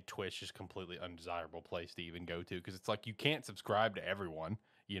just made Twitch just completely undesirable place to even go to, because it's like you can't subscribe to everyone.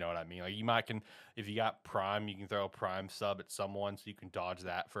 You know what I mean? Like you can, if you got Prime, you can throw a Prime sub at someone so you can dodge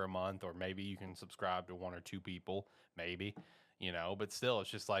that for a month, or maybe you can subscribe to 1 or 2 people, maybe, you know, but still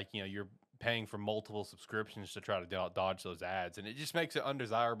it's just like, you know, you're paying for multiple subscriptions to try to dodge those ads, and it just makes it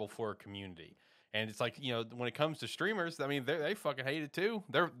undesirable for a community. And it's like, you know, when it comes to streamers, I mean, they fucking hate it too.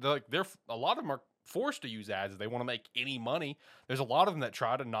 They're a lot of them are forced to use ads if they want to make any money. There's a lot of them that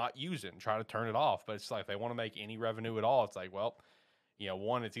try to not use it and try to turn it off. But it's like, if they want to make any revenue at all, it's like, well, you know,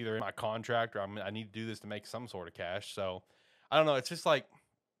 one, it's either in my contract or I need to do this to make some sort of cash. So I don't know. It's just like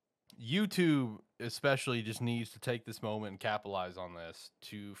YouTube especially just needs to take this moment and capitalize on this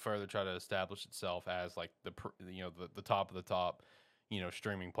to further try to establish itself as like the top of the top, you know,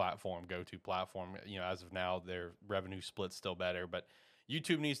 streaming platform, go-to platform. You know, as of now, their revenue split's still better, but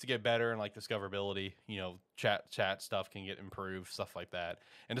YouTube needs to get better, and like discoverability, you know, chat stuff can get improved, stuff like that.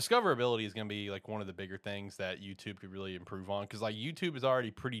 And discoverability is going to be like one of the bigger things that YouTube could really improve on, because like YouTube is already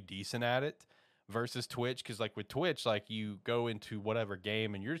pretty decent at it versus Twitch. Because like with Twitch, like you go into whatever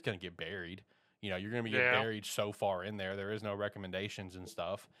game and you're just going to get buried. You know, you're going to be get buried so far in there. There is no recommendations and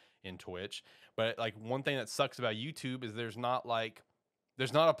stuff in Twitch. But like one thing that sucks about YouTube is there's not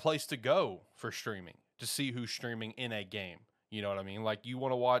a place to go for streaming to see who's streaming in a game. You know what I mean? Like you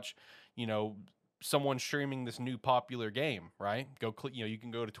want to watch, you know, someone streaming this new popular game, right? Go click, you know, you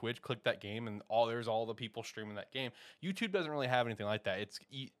can go to Twitch, click that game, and there's all the people streaming that game. YouTube doesn't really have anything like that.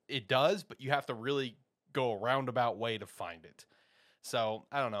 It does, but you have to really go a roundabout way to find it. So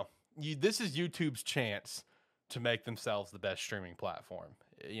I don't know. This is YouTube's chance to make themselves the best streaming platform.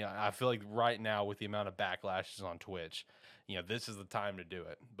 You know, I feel like right now with the amount of backlashes on Twitch, you know, this is the time to do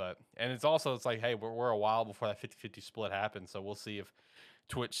it. But, and it's also, it's like, hey, we're a while before that 50-50 split happens. So we'll see if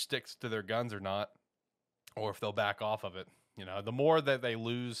Twitch sticks to their guns or not, or if they'll back off of it. You know, the more that they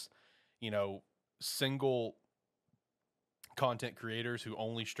lose, you know, single content creators who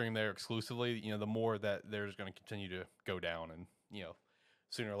only stream there exclusively, you know, the more that they're just going to continue to go down, and, you know,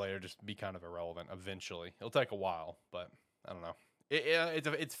 sooner or later just be kind of irrelevant eventually. It'll take a while, but I don't know.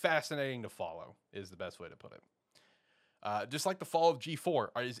 It's fascinating to follow is the best way to put it. Just like the fall of G4,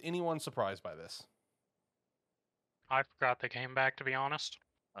 is anyone surprised by this? I forgot they came back, to be honest.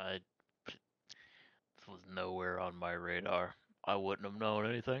 This was nowhere on my radar. I wouldn't have known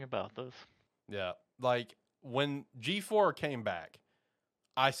anything about this. Yeah, like when G4 came back,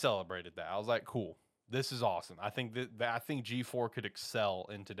 I celebrated that. I was like, cool, this is awesome. I think I think G4 could excel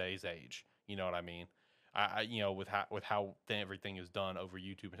in today's age. You know what I mean? I you know, with how everything is done over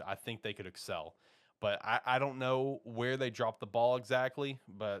YouTube, I think they could excel. But I don't know where they dropped the ball exactly,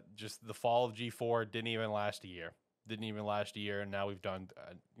 but just the fall of G4 didn't even last a year. And now we've done,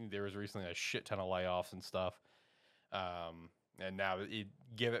 there was recently a shit ton of layoffs and stuff. And now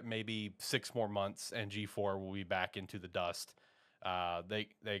give it maybe 6 more months and G4 will be back into the dust. they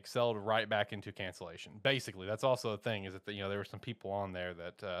excelled right back into cancellation. Basically, that's also the thing is that there were some people on there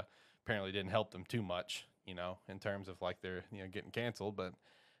that apparently didn't help them too much, in terms of like they're getting canceled. But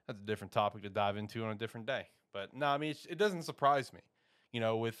that's a different topic to dive into on a different day. But no, I mean it doesn't surprise me,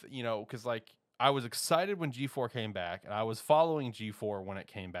 because like I was excited when G4 came back, and I was following G4 when it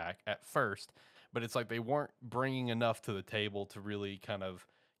came back at first, but it's like they weren't bringing enough to the table to really kind of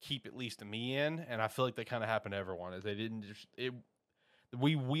keep at least me in, and I feel like that kind of happened to everyone. Is they didn't just it.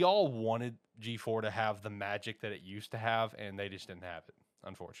 We all wanted G4 to have the magic that it used to have, and they just didn't have it,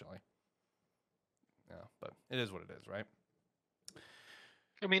 unfortunately. Yeah, but it is what it is, right?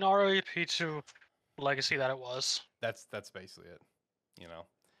 I mean, ROEP2 legacy that it was. That's basically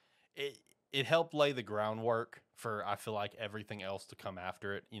it. It helped lay the groundwork for, I feel like, everything else to come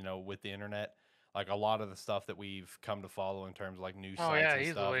after it. With the internet, like a lot of the stuff that we've come to follow in terms of like news sites and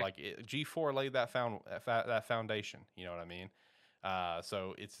stuff. Like G4 laid that foundation. You know what I mean?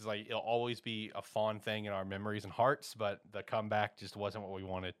 So it's just like it'll always be a fond thing in our memories and hearts, but the comeback just wasn't what we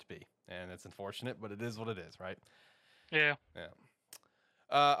wanted it to be, and it's unfortunate, but it is what it is, right? Yeah.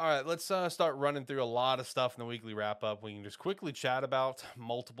 All right, let's start running through a lot of stuff in the weekly wrap up. We can just quickly chat about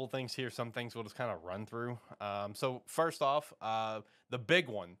multiple things here. Some things we'll just kind of run through. So first off, the big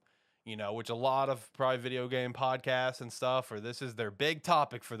one, which a lot of probably video game podcasts and stuff, or this is their big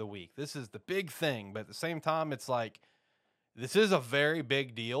topic for the week. This is the big thing, but at the same time, it's like, this is a very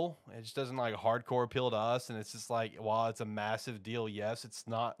big deal. It just doesn't like hardcore appeal to us. And it's just like, while it's a massive deal, yes, it's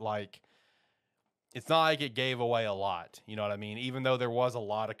not like it gave away a lot. You know what I mean? Even though there was a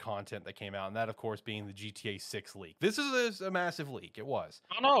lot of content that came out, and that, of course, being the GTA 6 leak. This is a massive leak. It was.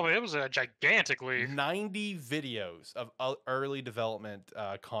 Oh, no, it was a gigantic leak. 90 videos of early development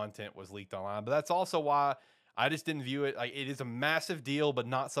content was leaked online. But that's also why I just didn't view it. Like, it is a massive deal, but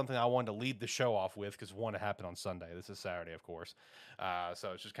not something I wanted to lead the show off with, because one, it happened on Sunday. This is Saturday, of course.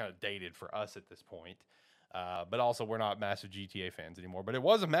 So it's just kind of dated for us at this point. But also, we're not massive GTA fans anymore. But it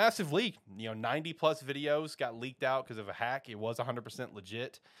was a massive leak. 90 plus videos got leaked out because of a hack. It was 100%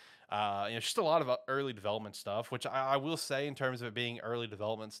 legit. Just a lot of early development stuff, which I will say, in terms of it being early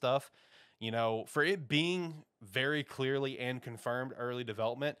development stuff, for it being very clearly and confirmed early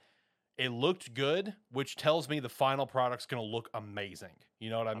development, it looked good, which tells me the final product's going to look amazing. You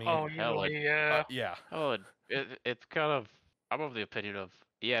know what I mean? Oh, yeah. Yeah. Oh, it's kind of, I'm of the opinion of,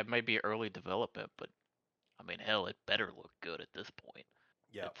 yeah, it may be early development, but I mean, hell, it better look good at this point.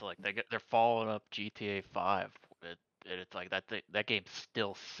 Yeah. It's like they're following up GTA 5. It's like that game's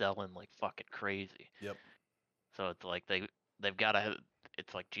still selling like fucking crazy. Yep. So it's like they've got to.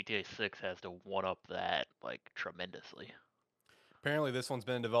 It's like GTA 6 has to one up that like tremendously. Apparently, this one's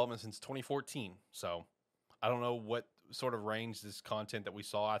been in development since 2014. So I don't know what sort of range this content that we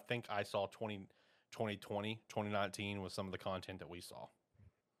saw. I think I saw 2020, 2019 was some of the content that we saw.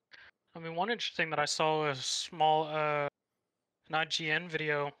 I mean, one interesting that I saw was a small, an IGN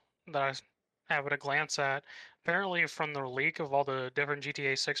video that I have at a glance at. Apparently, from the leak of all the different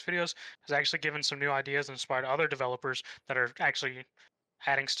GTA 6 videos, has actually given some new ideas and inspired other developers that are actually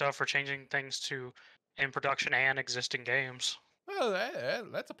adding stuff or changing things to in production and existing games. Well,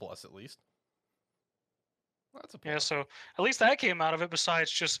 that's a plus, at least. That's a plus. Yeah, so at least that came out of it,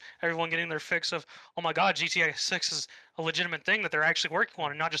 besides just everyone getting their fix of, oh my god, GTA 6 is a legitimate thing that they're actually working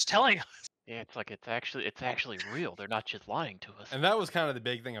on and not just telling us. Yeah, it's like it's actually real. They're not just lying to us. And that was kind of the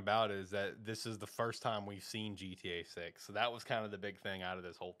big thing about it, is that this is the first time we've seen GTA 6. So that was kind of the big thing out of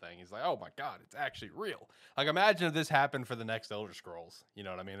this whole thing. He's like, oh my god, it's actually real. Like, imagine if this happened for the next Elder Scrolls. You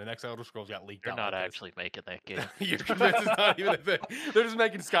know what I mean? The next Elder Scrolls got leaked They're out. not like actually making that game. this is not even a thing. They're just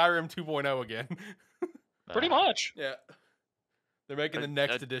making Skyrim 2.0 again. Pretty much. Yeah. They're making the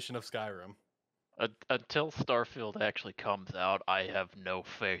next edition of Skyrim. Until Starfield actually comes out, I have no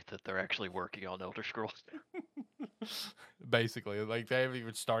faith that they're actually working on Elder Scrolls. Basically, like, they haven't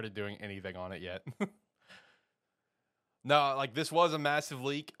even started doing anything on it yet. No, like, this was a massive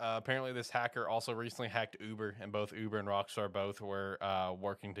leak. Apparently, this hacker also recently hacked Uber, and both Uber and Rockstar both were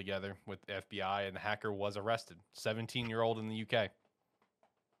working together with the FBI, and the hacker was arrested. 17-year-old in the UK.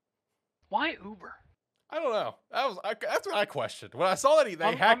 Why Uber? I don't know. That's what I questioned. When I saw that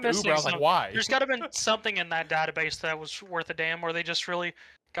they hacked Uber, I was like, why? There's got to have been something in that database that was worth a damn, or they just really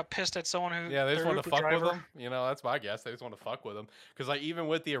got pissed at someone who... Yeah, they just wanted to fuck with them. You know, that's my guess. They just want to fuck with them. Because, like, even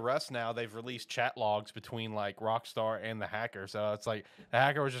with the arrest now, they've released chat logs between, like, Rockstar and the hacker. So it's like the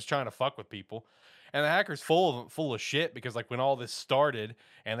hacker was just trying to fuck with people. And the hacker's full of shit, because, like, when all this started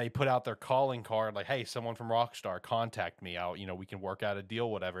and they put out their calling card, like, hey, someone from Rockstar, contact me. We can work out a deal,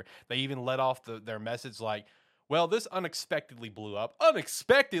 whatever. They even let off their message like, well, this unexpectedly blew up.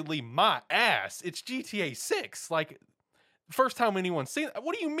 Unexpectedly, my ass. It's GTA 6. Like, First time anyone's seen it.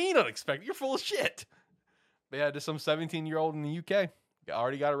 What do you mean unexpected? You're full of shit. But yeah, just some 17-year-old in the UK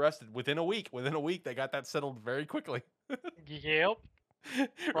already got arrested within a week. Within a week, they got that settled very quickly. Yep.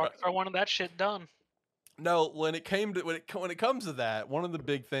 Rockstar wanted that shit done. No, when it comes to that, one of the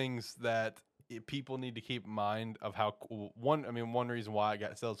big things that people need to keep in mind of how one reason why it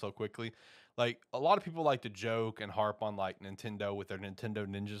got settled so quickly, like a lot of people like to joke and harp on like Nintendo with their Nintendo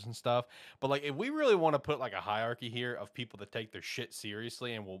Ninjas and stuff, but like if we really want to put like a hierarchy here of people that take their shit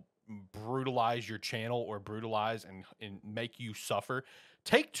seriously and will brutalize your channel or brutalize and make you suffer,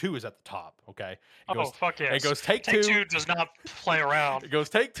 Take-Two is at the top. Okay, Fuck yes. It goes Take-Two. Take-Two does not play around. It goes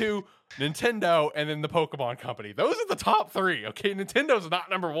Take-Two, Nintendo, and then the Pokemon Company. Those are the top three. Okay, Nintendo's not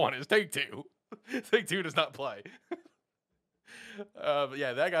number one. It's Take-Two. Take-Two does not play. But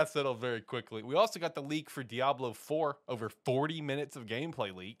yeah, that got settled very quickly. We also got the leak for Diablo 4. Over 40 minutes of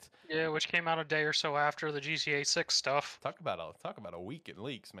gameplay leaked. Yeah, which came out a day or so after the GTA 6 stuff. Talk about a week in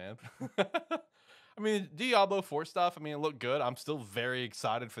leaks, man. I mean, Diablo 4 stuff, I mean, it looked good. I'm still very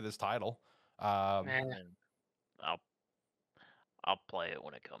excited for this title. Man. I'll play it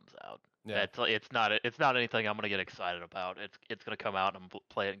when it comes out. Yeah. It's not anything I'm gonna get excited about. It's gonna come out and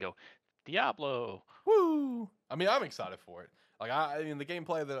play it and go, Diablo. Woo! I mean, I'm excited for it. Like I mean, the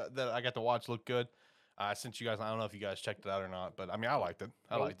gameplay that I got to watch looked good. Since you guys, I don't know if you guys checked it out or not, but I mean, I liked it.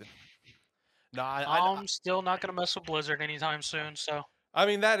 I liked it. No, I'm still not gonna mess with Blizzard anytime soon. So I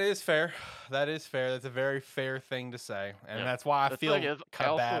mean, that is fair. That is fair. That's a very fair thing to say, and that's why I feel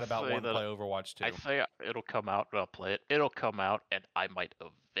kind of bad about wanting to play Overwatch 2. I say it'll come out and I'll play it. It'll come out and I might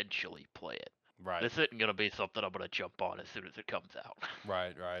eventually play it. Right. This isn't gonna be something I'm gonna jump on as soon as it comes out.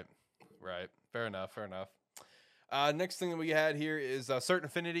 Right. Fair enough. Next thing that we had here is Certain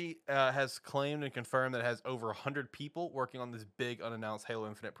Affinity has claimed and confirmed that it has over 100 people working on this big unannounced Halo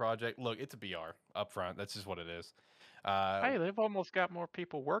Infinite project. Look, it's a BR up front. That's just what it is. Hey, they've almost got more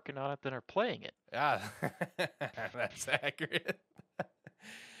people working on it than are playing it. Yeah, that's accurate.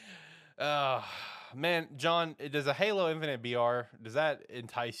 Man, John, does a Halo Infinite BR, does that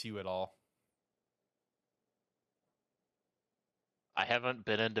entice you at all? I haven't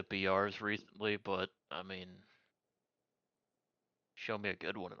been into BRs recently, but I mean, show me a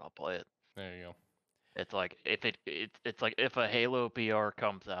good one and I'll play it. There you go. It's like it's like if a Halo BR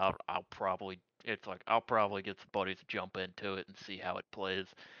comes out, I'll probably get some buddies to jump into it and see how it plays.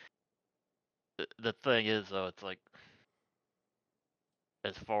 The thing is though, it's like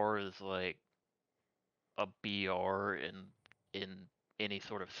as far as like a BR in any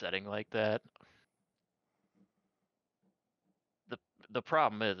sort of setting like that, the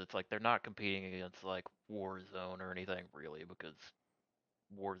problem is it's like they're not competing against like Warzone or anything really, because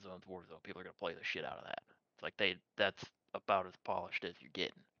Warzone's Warzone. People are gonna play the shit out of that. It's like that's about as polished as you're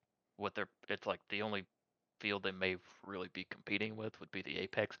getting. It's like the only field they may really be competing with would be the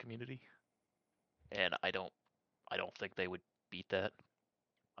Apex community, and I don't think they would beat that.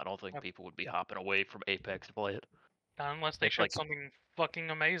 I don't think people would be hopping away from Apex to play it. Unless they showed something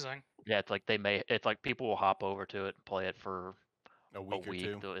fucking amazing. Yeah, it's like people will hop over to it and play it for a week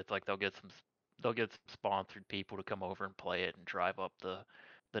or two. It's like they'll get some sponsored people to come over and play it and drive up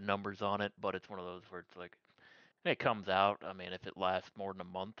the numbers on it, but it's one of those where it's like when it comes out, I mean, if it lasts more than a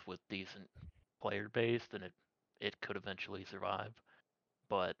month with decent player base, then it could eventually survive.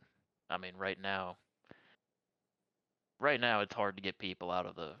 But I mean, right now it's hard to get people out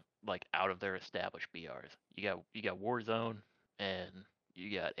of their established BRs. You got Warzone and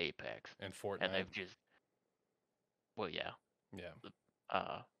you got Apex and Fortnite, and they've just yeah.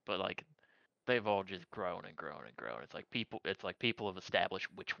 But like they've all just grown and grown and grown. It's like people have established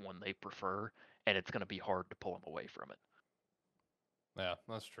which one they prefer, and it's going to be hard to pull them away from it. Yeah,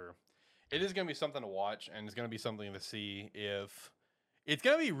 that's true. It is going to be something to watch, and it's going to be something to see if it's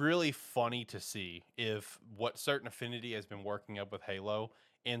going to be really funny to see if what Certain Affinity has been working up with Halo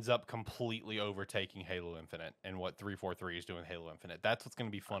ends up completely overtaking Halo Infinite and what 343 is doing Halo Infinite. That's what's going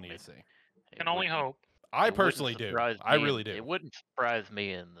to be funny to see. Can only hope. I personally do. I really do. It wouldn't surprise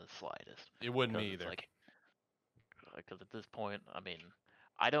me in the slightest. It wouldn't me either. Because at this point, I mean,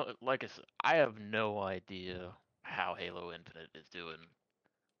 I don't like I said, I have no idea how Halo Infinite is doing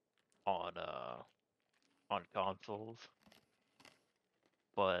on consoles,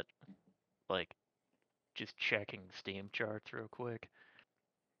 but like just checking Steam charts real quick,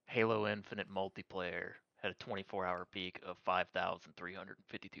 Halo Infinite multiplayer had a 24-hour peak of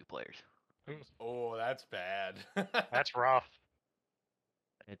 5,352 players. Oh, that's bad. That's rough.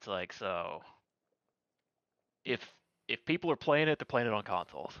 It's like, so if people are playing it, they're playing it on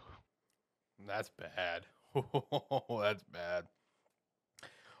consoles. That's bad. That's bad.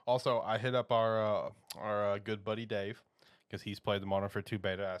 Also, I hit up our good buddy Dave because he's played the Modern Warfare 2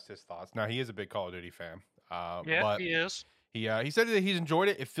 beta. Asked his thoughts. Now he is a big Call of Duty fan. Yeah, but he is. he said that he's enjoyed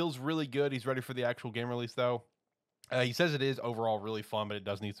it. It feels really good. He's ready for the actual game release though. He says it is overall really fun, but it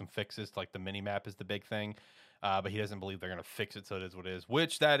does need some fixes. Like the mini map is the big thing. But he doesn't believe they're going to fix it, so it is what it is.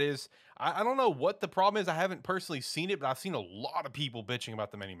 Which that is, I don't know what the problem is. I haven't personally seen it, but I've seen a lot of people bitching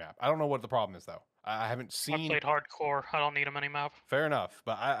about the mini map. I don't know what the problem is though. I haven't I seen. played hardcore. I don't need a mini map. Fair enough,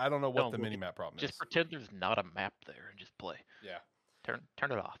 but I don't know what Don't the look mini at- map problem Just is. pretend there's not a map there and just play. Yeah,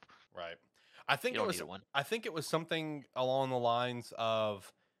 Turn it off. right. I think You it don't was. need one. I think it was something along the lines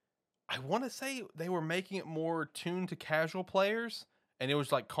of. I want to say they were making it more tuned to casual players, and it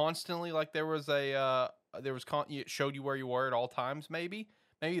was like constantly like there was it showed you where you were at all times. Maybe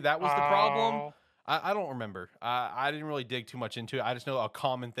that was the problem. Oh, I don't remember. I didn't really dig too much into it. I just know a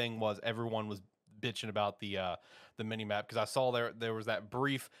common thing was everyone was bitching about the mini map because I saw there was that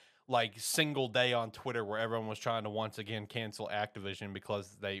brief like single day on Twitter where everyone was trying to once again cancel Activision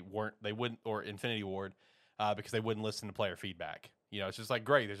because they wouldn't or Infinity Ward because they wouldn't listen to player feedback. You know, it's just like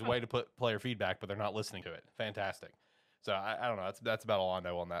great. There's a way to put player feedback, but they're not listening to it. Fantastic. So I don't know. That's about all I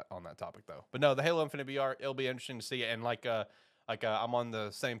know on that topic though. But no, the Halo Infinite VR, it'll be interesting to see it. And I'm on the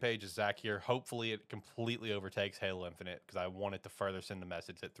same page as Zach here. Hopefully, it completely overtakes Halo Infinite because I want it to further send a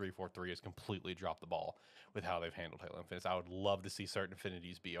message that 343 has completely dropped the ball with how they've handled Halo Infinite. So I would love to see certain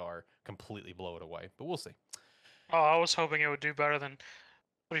Infinity's VR completely blow it away, but we'll see. oh, I was hoping it would do better than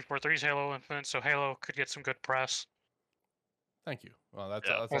 343's Halo Infinite, so Halo could get some good press. Thank you. Well, that's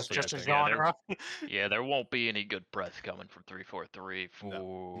Yeah. that's That's also a just good a thing. Yeah, genre. Yeah, there won't be any good press coming from 343 for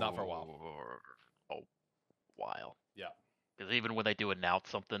No, not for a while. a while. Yeah. Because even when they do announce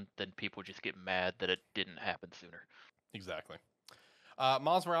something, then people just get mad that it didn't happen sooner. Exactly.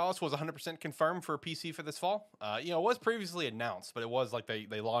 Miles Morales was 100% confirmed for PC for this fall. It was previously announced, but it was like they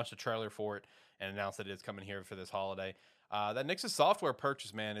launched a trailer for it and announced that it is coming here for this holiday. That Nixxes software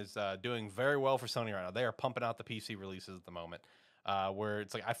purchase, man, is doing very well for Sony right now. They are pumping out the PC releases at the moment, where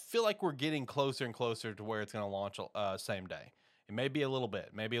it's like I feel like we're getting closer and closer to where it's going to launch same day. It may be a little bit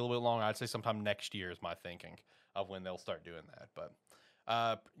longer. I'd say sometime next year is my thinking of when they'll start doing that. But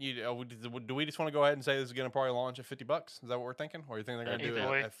do we just want to go ahead and say this is going to probably launch at $50? Is that what we're thinking, or you think they're going to do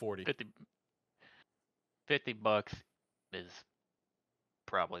Easily. it at 40? 50 bucks is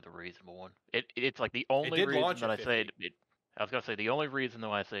probably the reasonable one. It's like the only did reason launch that I at say 50. I was gonna say the only reason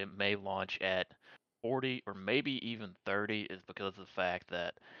though I say it may launch at 40 or maybe even 30 is because of the fact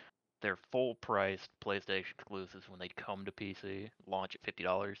that their full priced PlayStation exclusives when they come to PC launch at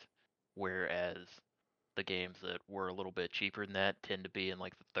 $50, whereas the games that were a little bit cheaper than that tend to be in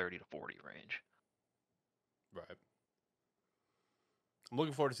like the 30 to 40 range. Right. I'm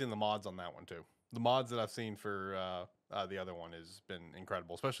looking forward to seeing the mods on that one too. The mods that I've seen for the other one has been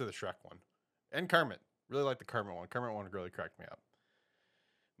incredible, especially the Shrek one and Kermit. Really like the Kermit one. Kermit one really cracked me up.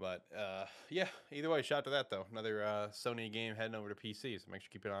 But yeah, either way, shout out to that though. Another Sony game heading over to PC, so make sure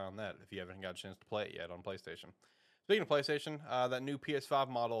you keep an eye on that if you haven't got a chance to play it yet on PlayStation. Speaking of PlayStation, that new PS5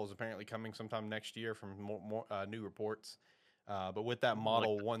 model is apparently coming sometime next year from more new reports. But with that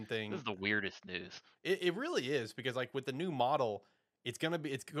model, one thing This is the weirdest news. it really is because like with the new model, it's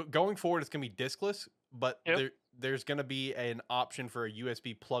going forward. It's gonna be diskless, but Yep. there's gonna be an option for a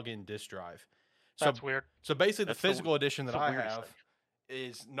USB plug-in disk drive. So That's weird. so basically, That's the physical edition that that's the I weirdest have thing.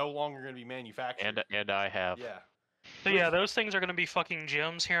 is no longer going to be manufactured. And I have. yeah, So yeah, those things are gonna be fucking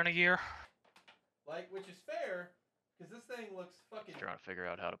gems here in a year. which is fair because this thing looks fucking. Trying to figure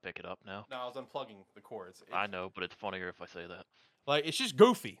out how to pick it up now. No, I was unplugging the cords. I know, but it's funnier if I say that. Like it's just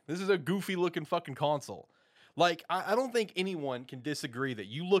goofy. This is a goofy looking fucking console. Like I don't think anyone can disagree that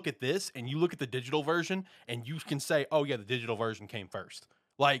you look at this and you look at the digital version and you can say, oh yeah, the digital version came first.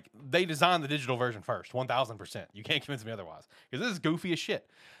 Like they designed the digital version first, 1000%. You can't convince me otherwise because this is goofy as shit.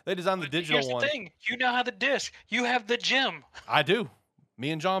 They designed the digital Here's one. the thing: you now have the disc. You have the gem. I do. Me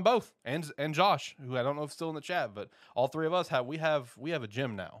and John both, and Josh, who I don't know if still in the chat, but all three of us have a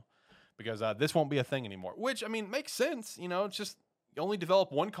gym now because this won't be a thing anymore. Which I mean makes sense. You know, it's just you only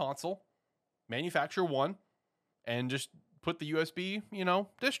develop one console, manufacture one, and just put the USB,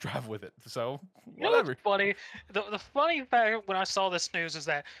 disk drive with it. So You know whatever. what's funny? The funny fact when I saw this news is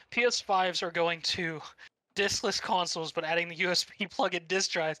that PS5s are going to diskless consoles, but adding the USB plug-in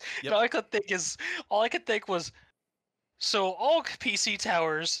disc drives. Yep. And all I could think was, so all PC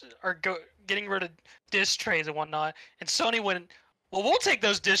towers are getting rid of disc trays and whatnot, and Sony went, well, we'll take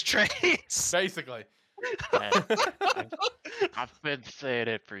those disc trays. Basically, Man, I've been saying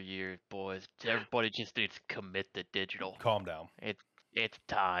it for years, boys. Everybody just needs to commit to digital. calm down. It's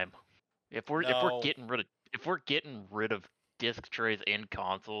time. If we're No. getting rid of disc trays in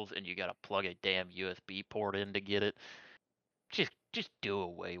consoles and you gotta plug a damn USB port in to get it, just do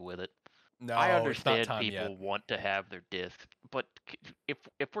away with it. No, I it's not understand time people yet. want to have their discs, but if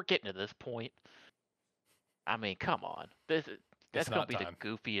we're getting to this point, I mean, come on. That's gonna not be time. the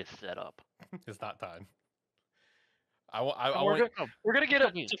goofiest setup. It's not time. I want. And we're gonna get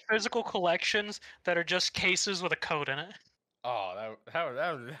to physical collections that are just cases with a code in it. Oh,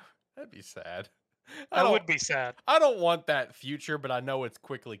 that'd be sad. That would be sad. I don't want that future, but I know it's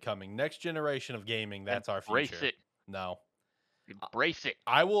quickly coming. Next generation of gaming, that's our future. Embrace it. No, Embrace it.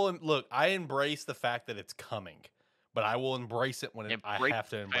 I will look. I embrace the fact that it's coming, but I will embrace it when I have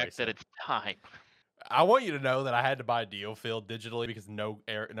to the embrace fact that it. it's time. I want you to know that I had to buy DioField digitally because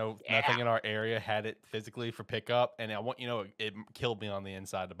nothing in our area had it physically for pickup, and I want you to know it killed me on the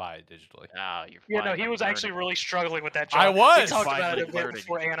inside to buy it digitally. Ah, you're Yeah, no, finally he was actually learning. really struggling with that job. I was We talked about it a finally bit learning.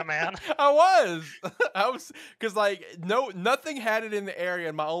 before Animan. I was because like nothing had it in the area,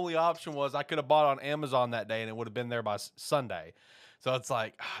 and my only option was I could have bought on Amazon that day, and it would have been there by Sunday. So it's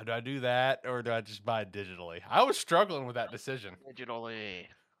like, do I do that or do I just buy it digitally? I was struggling with that decision. Digitally.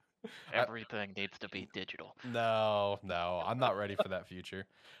 Everything needs to be digital. No, I'm not ready for that future.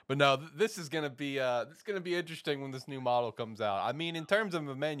 But no, this is gonna be interesting when this new model comes out. I mean, in terms of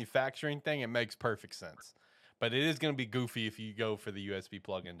a manufacturing thing, it makes perfect sense. But it is gonna be goofy if you go for the USB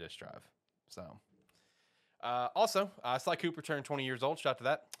plug-in disk drive. So, also, Sly Cooper turned 20 years old. Shout out to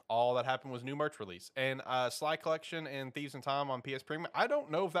that. All that happened was new merch release and Sly Collection and Thieves in Time on PS Premium. I don't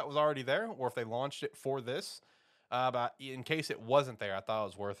know if that was already there or if they launched it for this. But in case it wasn't there, I thought it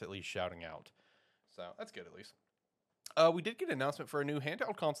was worth at least shouting out. So that's good at least. We did get an announcement for a new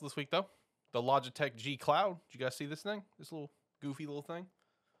handheld console this week, though. The Logitech G Cloud. Did you guys see this thing? This little goofy little thing?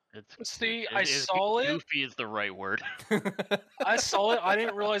 I saw it. Goofy is the right word. I saw it. I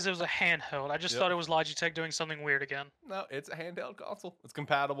didn't realize it was a handheld. I just thought it was Logitech doing something weird again. No, it's a handheld console. It's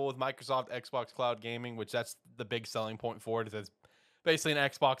compatible with Microsoft Xbox Cloud Gaming, which that's the big selling point for it. Is it's basically an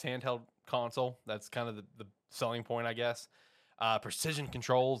Xbox handheld console. That's kind of the selling point, I guess. Precision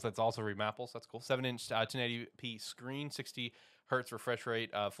controls. That's also remappable. So that's cool. 7-inch 1080p screen, 60 hertz refresh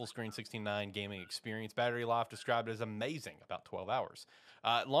rate, full screen 16:9 gaming experience. Battery life described as amazing, about 12 hours.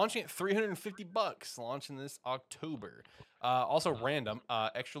 Launching at $350, launching this October. Also random,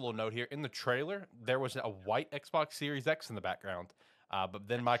 extra little note here. In the trailer, there was a white Xbox Series X in the background. But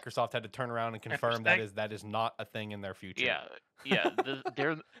then Microsoft had to turn around and confirm that is not a thing in their future. Yeah.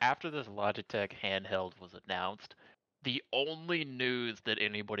 After this Logitech handheld was announced, the only news that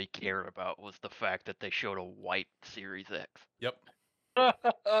anybody cared about was the fact that they showed a white Series X. Yep.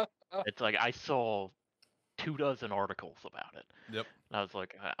 It's like I saw 24 articles about it. Yep. And I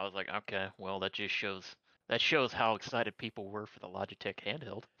was like, okay, well that shows how excited people were for the Logitech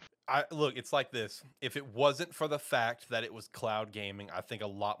handheld. Look, it's like this. If it wasn't for the fact that it was cloud gaming, I think a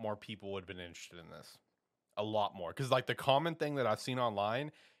lot more people would have been interested in this. A lot more. Because like the common thing that I've seen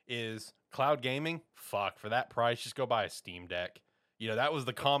online is cloud gaming, fuck, for that price, just go buy a Steam Deck. You know, that was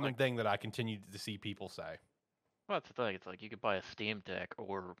the common thing that I continued to see people say. Well, that's the thing. It's like you could buy a Steam Deck,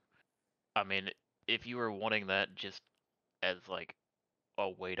 or, I mean, if you were wanting that just as like a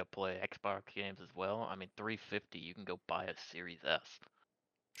way to play Xbox games as well, I mean, $350, you can go buy a Series S.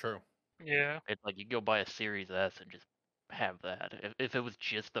 True. Yeah. It's like you go buy a Series S and just have that. If it was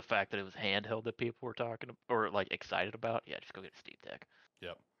just the fact that it was handheld that people were talking or like excited about, yeah, just go get a Steam Deck.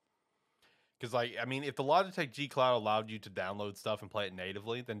 Yep. Because, like, I mean, if the Logitech G Cloud allowed you to download stuff and play it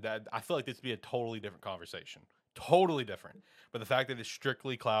natively, then I feel like this would be a totally different conversation. Totally different. But the fact that it's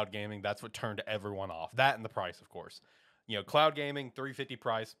strictly cloud gaming, that's what turned everyone off. That and the price, of course. You know, cloud gaming, $350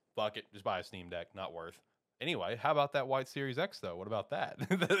 price, fuck it, just buy a Steam Deck, not worth. Anyway, how about that white Series X, though? What about that?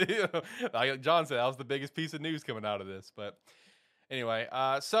 Like John said, that was the biggest piece of news coming out of this. But anyway,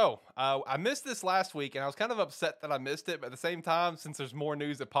 I missed this last week, and I was kind of upset that I missed it. But at the same time, since there's more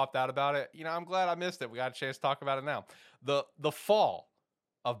news that popped out about it, you know, I'm glad I missed it. We got a chance to talk about it now. The fall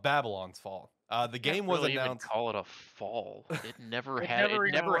of Babylon's Fall. The game was really announced. Even call it a fall. It never It had. never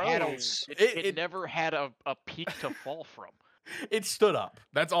It never had. rose. Never had a peak to fall from. It stood up.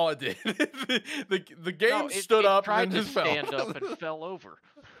 That's all it did. the game No, stood up tried and to just fell. stand up and fell over.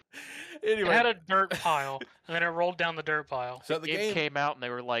 Anyway, It had a dirt pile, and then it rolled down the dirt pile. so The game came out and they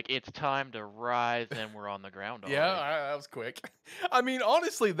were like, "It's time to rise," and we're on the ground already. yeah, that was quick. I mean,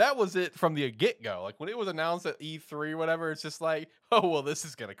 honestly, that was it from the get-go. Like when it was announced at E3 or whatever, it's just like, oh well, this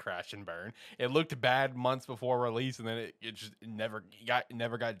is gonna crash and burn. It looked bad months before release, and then it just never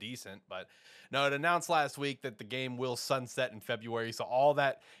got decent. But no, it announced last week that the game will sunset in February. So all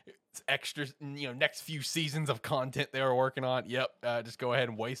that extra, next few seasons of content they were working on, just go ahead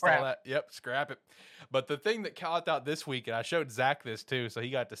and waste all that. Yep, scrap it. But the thing that caught out this week, and I showed Zach this too, so he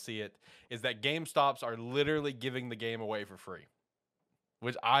got to see it, is that GameStops are literally giving the game away for free,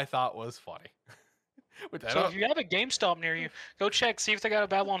 which I thought was funny. So if you have a GameStop near you, go check, see if they got a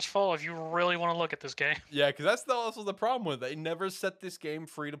Babylon's Fall if you really want to look at this game. Yeah, because that's also the problem with it. They never set this game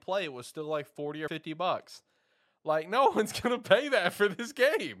free to play. It was still like $40 or $50. Like, no one's going to pay that for this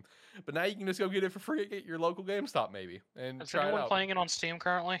game. But now you can just go get it for free at your local GameStop maybe. And Is try anyone it out. playing it on Steam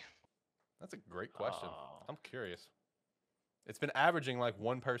currently? That's a great question. I'm curious. It's been averaging like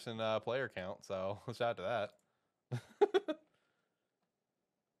one person player count, so shout out to that.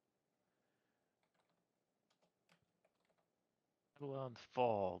 Babylon's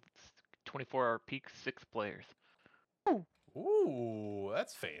Fall, 24-hour peak, 6 players. Ooh,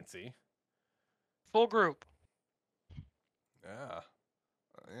 that's fancy. Full group. Yeah.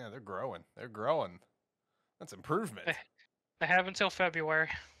 Yeah, they're growing. They're growing. That's improvement. They have until February.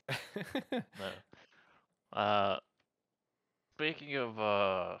 No. Speaking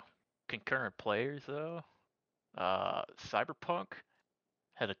of concurrent players, though, Cyberpunk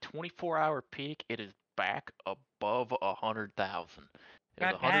had a 24-hour peak. It is back above 100,000. It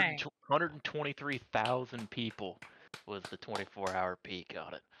was 123,000 people was the 24-hour peak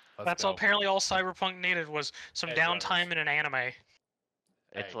on it. That's apparently all Cyberpunk needed was some downtime in an anime.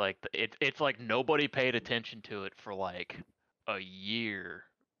 It's like it's like nobody paid attention to it for like a year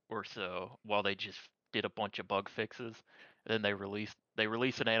or so while they just did a bunch of bug fixes. And then they release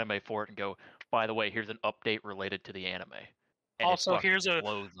an anime for it and go, by the way, here's an update related to the anime. And also, here's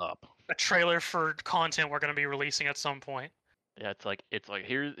blows up. A trailer for content we're going to be releasing at some point. Yeah, it's like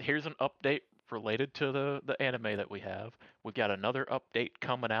here's an update related to the anime that we have. We've got another update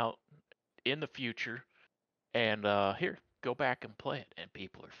coming out in the future, and here, go back and play it, and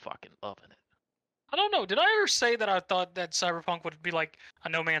people are fucking loving it. I don't know. Did I ever say that I thought that Cyberpunk would be like a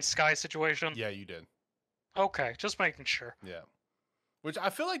No Man's Sky situation? Yeah, you did. Okay, just making sure. Yeah. Which I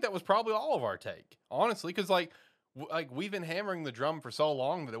feel like that was probably all of our take, honestly, because like we've been hammering the drum for so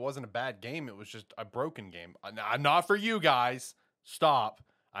long that it wasn't a bad game. It was just a broken game. Not for you guys. Stop.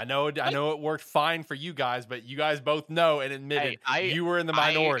 I know it worked fine for you guys, but you guys both know and admitted you were in the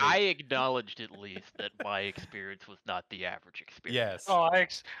minority. I acknowledged at least that my experience was not the average experience. Yes. Oh,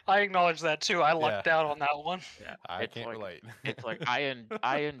 I acknowledge that too. I lucked out on that one. Yeah, I can't relate. It's like I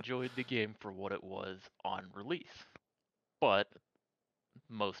enjoyed the game for what it was on release, but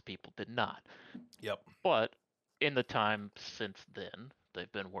most people did not. Yep. But in the time since then,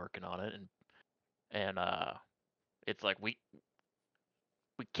 they've been working on it, and it's like we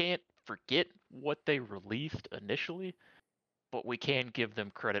can't forget what they released initially, but we can give them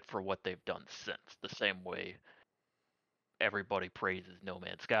credit for what they've done since. The same way everybody praises No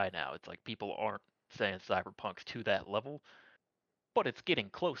Man's Sky now. It's like people aren't saying Cyberpunk's to that level, but it's getting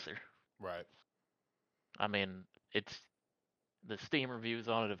closer. Right. I mean, the Steam reviews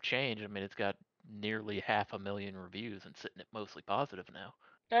on it have changed. I mean, it's got nearly 500,000 reviews and sitting at mostly positive now.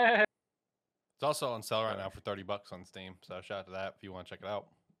 It's also on sale right now for $30 on Steam, so shout out to that if you want to check it out.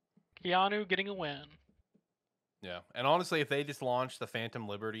 Keanu getting a win. Yeah, and honestly, if they just launch the Phantom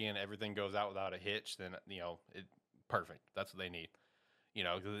Liberty and everything goes out without a hitch, then perfect. That's what they need.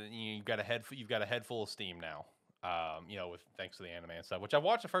 You've got a head full of steam now. With thanks to the anime and stuff, which I've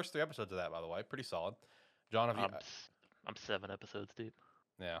watched the first 3 episodes of that, by the way, pretty solid. John, have you? I'm 7 episodes deep.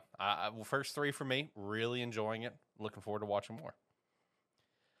 Yeah, first 3 for me. Really enjoying it. Looking forward to watching more.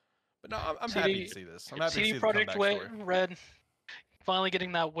 But no, I'm happy to see this. I'm happy to see the comeback story. Red finally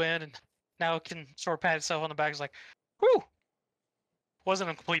getting that win, and now it can sort of pat itself on the back. It's like, whew! Wasn't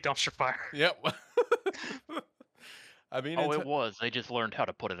a complete dumpster fire. Yep. I mean, it was. They just learned how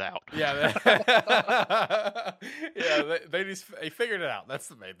to put it out. Yeah. They figured it out. That's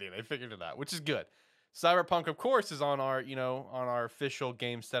the main thing. They figured it out, which is good. Cyberpunk, of course, is on our official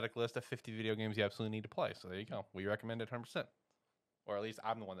game aesthetic list of 50 video games you absolutely need to play. So there you go. We recommend it 100%. Or at least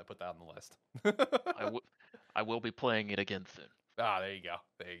I'm the one that put that on the list. I will be playing it again soon. There you go.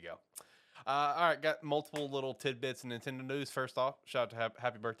 All right, got multiple little tidbits in Nintendo news. First off, shout out to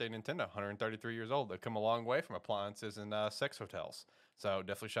happy birthday Nintendo, 133 years old. They've come a long way from appliances and sex hotels. So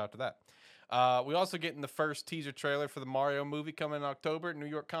definitely shout out to that. We also getting the first teaser trailer for the Mario movie coming in October at New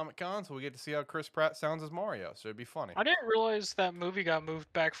York Comic Con. So we get to see how Chris Pratt sounds as Mario. So it'd be funny. I didn't realize that movie got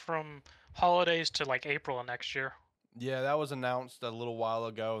moved back from holidays to like April of next year. Yeah, that was announced a little while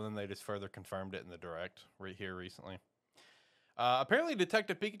ago, and then they just further confirmed it in the direct right here recently. Apparently,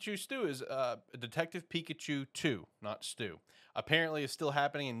 Detective Pikachu Stew is Detective Pikachu 2, not Stew. Apparently, is still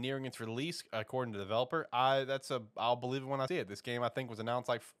happening and nearing its release, according to the developer. I'll believe it when I see it. This game, I think, was announced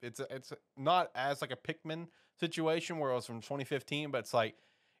like it's not as like a Pikmin situation where it was from 2015, but it's kind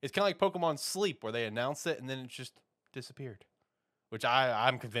of like Pokemon Sleep, where they announced it and then it just disappeared. Which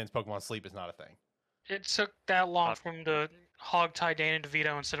I'm convinced Pokemon Sleep is not a thing. It took that long for him to hog tie Danny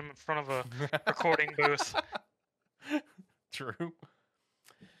DeVito and sit him in front of a recording booth. True.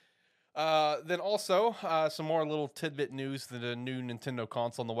 Then also, some more little tidbit news: the new Nintendo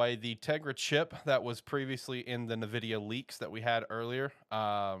console on the way. The Tegra chip that was previously in the NVIDIA leaks that we had earlier,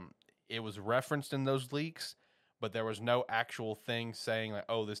 it was referenced in those leaks, but there was no actual thing saying like,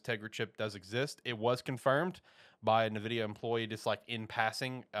 oh, this Tegra chip does exist. It was confirmed by a NVIDIA employee just like in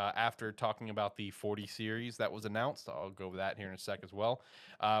passing after talking about the 40 series that was announced. I'll go over that here in a sec as well,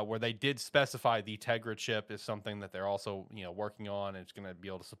 where they did specify the Tegra chip is something that they're also working on, and it's going to be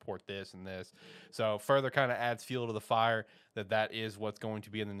able to support this and this. So further kind of adds fuel to the fire that is what's going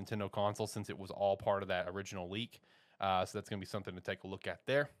to be in the Nintendo console, since it was all part of that original leak. So that's going to be something to take a look at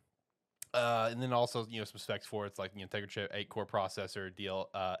there. And then also, some specs for it's like Tegra chip, 8-core processor,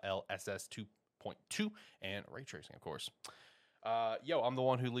 DLSS 2.2, and ray tracing, of course. I'm the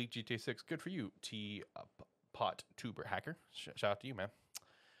one who leaked GTA 6. Good for you, Pot Tuber Hacker. Shout out to you, man.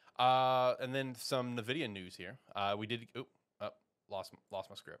 And then some NVIDIA news here. We did. Lost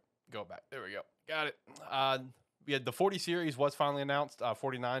my script. Go back. There we go. Got it. We had the 40 series was finally announced.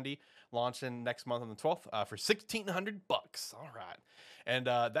 4090 launching next month on the 12th for $1,600. All right. And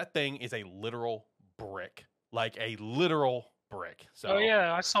that thing is a literal brick, like a literal brick. So. Oh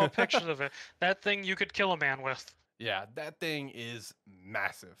yeah, I saw pictures of it. That thing you could kill a man with. Yeah, that thing is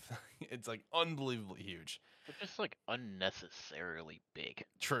massive. It's like unbelievably huge. It's just like unnecessarily big.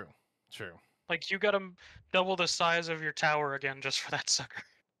 True. Like you got to double the size of your tower again just for that sucker.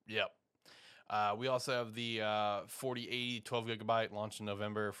 Yep. We also have the 4080 12 gigabyte launched in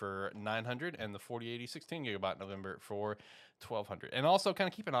November for $900, and the 4080 16 gigabyte in November for $1,200. And also kind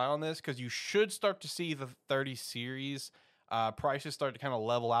of keep an eye on this because you should start to see the 30 series prices start to kind of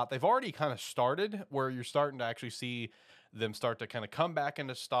level out. They've already kind of started where you're starting to actually see them start to kind of come back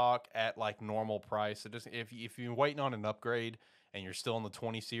into stock at like normal price. So just if you're waiting on an upgrade and you're still in the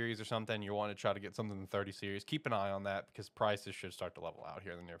 20 series or something, you want to try to get something in the 30 series, keep an eye on that because prices should start to level out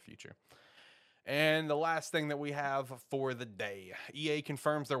here in the near future. And the last thing that we have for the day, EA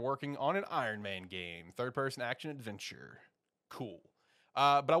confirms they're working on an Iron Man game, third-person action adventure. Cool.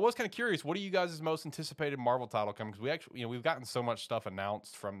 But I was kind of curious, what are you guys' most anticipated Marvel title coming? Because we actually, we've gotten so much stuff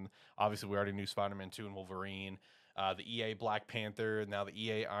announced from, obviously we already knew Spider-Man 2 and Wolverine, the EA Black Panther, and now the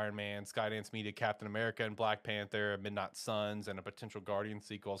EA Iron Man, Skydance Media Captain America and Black Panther, Midnight Suns, and a potential Guardian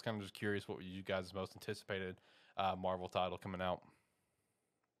sequel. I was kind of just curious, what were you guys' most anticipated Marvel title coming out?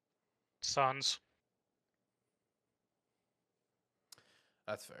 Suns.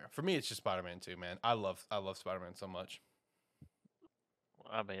 That's fair. For me, it's just Spider-Man 2, man. I love Spider-Man so much.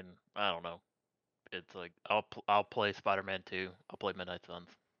 I mean, I don't know. It's like I'll play Spider-Man 2. I'll play Midnight Suns.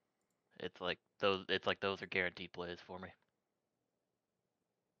 It's like those are guaranteed plays for me.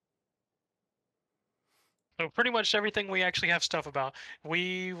 So pretty much everything we actually have stuff about.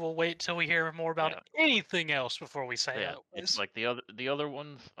 We will wait till we hear more about anything else before we say Yeah, it. it's like the other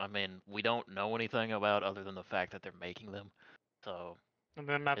ones. I mean, we don't know anything about other than the fact that they're making them. So. And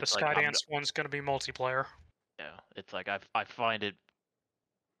then the it's like Skydance one's going to be multiplayer. Yeah, it's like I find it.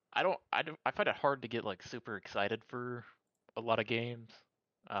 I find it hard to get like super excited for a lot of games,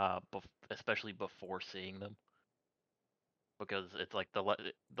 especially before seeing them. Because it's like the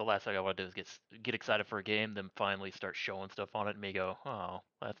last thing I want to do is get excited for a game, then finally start showing stuff on it, and me go, oh,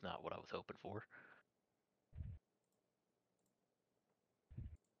 that's not what I was hoping for.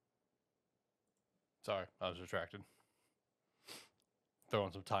 Sorry, I was distracted.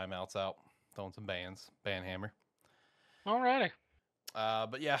 Throwing some timeouts out, throwing some bans, ban hammer. Alrighty.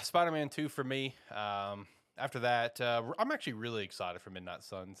 But yeah, Spider-Man 2 for me. After that, I'm actually really excited for Midnight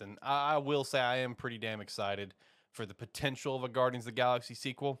Suns, and I will say I am pretty damn excited for the potential of a Guardians of the Galaxy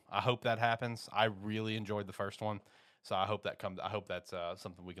sequel. I hope that happens. I really enjoyed the first one, so I hope that comes. I hope that's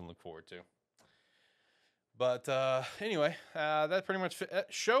something we can look forward to. But anyway, that pretty much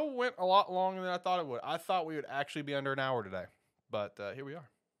show went a lot longer than I thought it would. I thought we would actually be under an hour today, but here we are.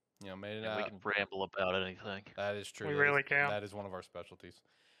 Made it. We can ramble about anything. That is true. We really can. That is one of our specialties.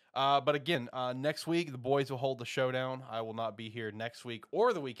 But again, next week the boys will hold the showdown. I will not be here next week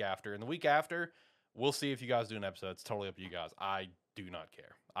or the week after. And the week after, we'll see if you guys do an episode. It's totally up to you guys. I do not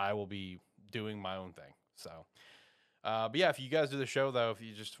care. I will be doing my own thing. So, but yeah, if you guys do the show though, if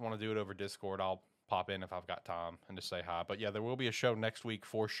you just want to do it over Discord, I'll pop in if I've got time and just say hi. But yeah, there will be a show next week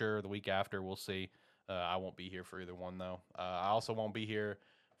for sure. The week after, we'll see. I won't be here for either one though. I also won't be here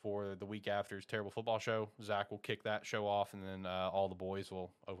for the week after's Terrible Football Show. Zach will kick that show off, and then all the boys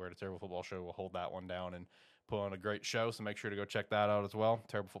will over at a Terrible Football Show will hold that one down and put on a great show. So make sure to go check that out as well.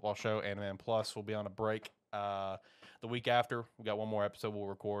 Terrible Football Show, Anime Plus will be on a break the week after. We got one more episode we'll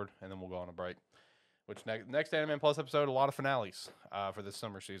record, and then we'll go on a break. Which next Anime Plus episode, a lot of finales for this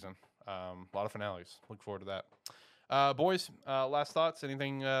summer season. A lot of finales. Look forward to that. Boys, last thoughts?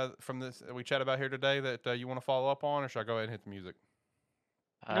 Anything from this that we chat about here today that you want to follow up on, or should I go ahead and hit the music?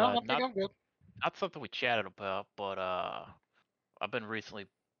 No, I think I'm good. Not something we chatted about, but I've been recently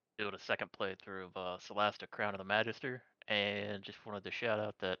doing a second playthrough of Celeste Crown of the Magister, and just wanted to shout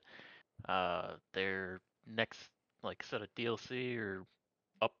out that their next set of DLC or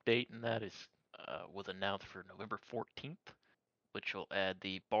update, and that is was announced for November 14th, which will add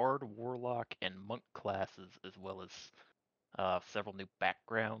the Bard, Warlock, and Monk classes, as well as several new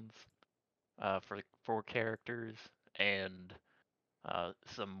backgrounds for characters, and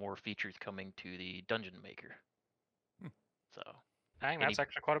some more features coming to the Dungeon Maker. So, Dang, that's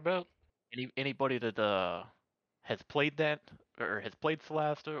actually quite a bit. anybody that has played that or has played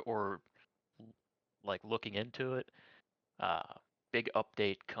Celeste or looking into it, big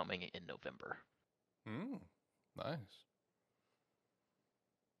update coming in November. Nice.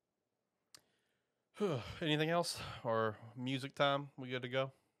 Anything else or music time? We good to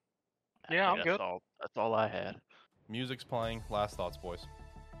go? Yeah, I'm good. That's all I had. Music's playing. Last thoughts, boys.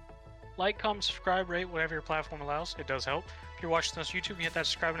 Like, comment, subscribe, rate, whatever your platform allows. It does help. If you're watching this on YouTube, you hit that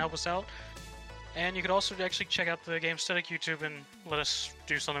subscribe and help us out. And you could also actually check out the Game Static YouTube and let us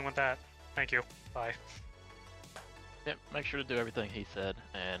do something with that. Thank you. Bye. Yep, make sure to do everything he said.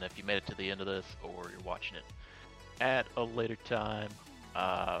 And if you made it to the end of this, or you're watching it at a later time,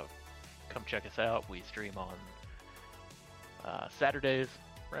 come check us out. We stream on Saturdays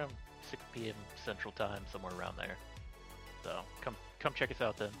around 6 p.m. Central Time, somewhere around there. So come check us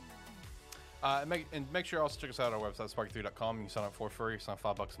out then. Make sure you also check us out on our website, sparky3.com. You can sign up for free. It's not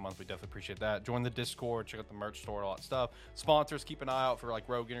 $5 a month. We definitely appreciate that. Join the Discord, check out the merch store, all that stuff. Sponsors, keep an eye out for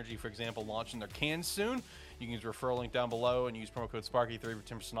Rogue Energy, for example, launching their cans soon. You can use the referral link down below and use promo code Sparky3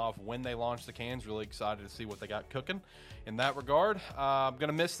 for 10% off when they launch the cans. Really excited to see what they got cooking in that regard. I'm going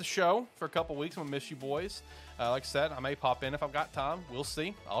to miss the show for a couple weeks. I'm going to miss you boys. Like I said, I may pop in if I've got time. We'll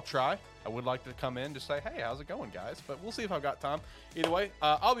see. I'll try. I would like to come in, just say, hey, how's it going, guys? But we'll see if I've got time. Either way,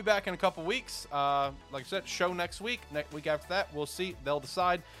 I'll be back in a couple weeks. Like I said, show next week. Next week after that, we'll see. They'll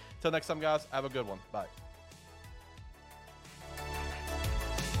decide. Till next time, guys, have a good one. Bye.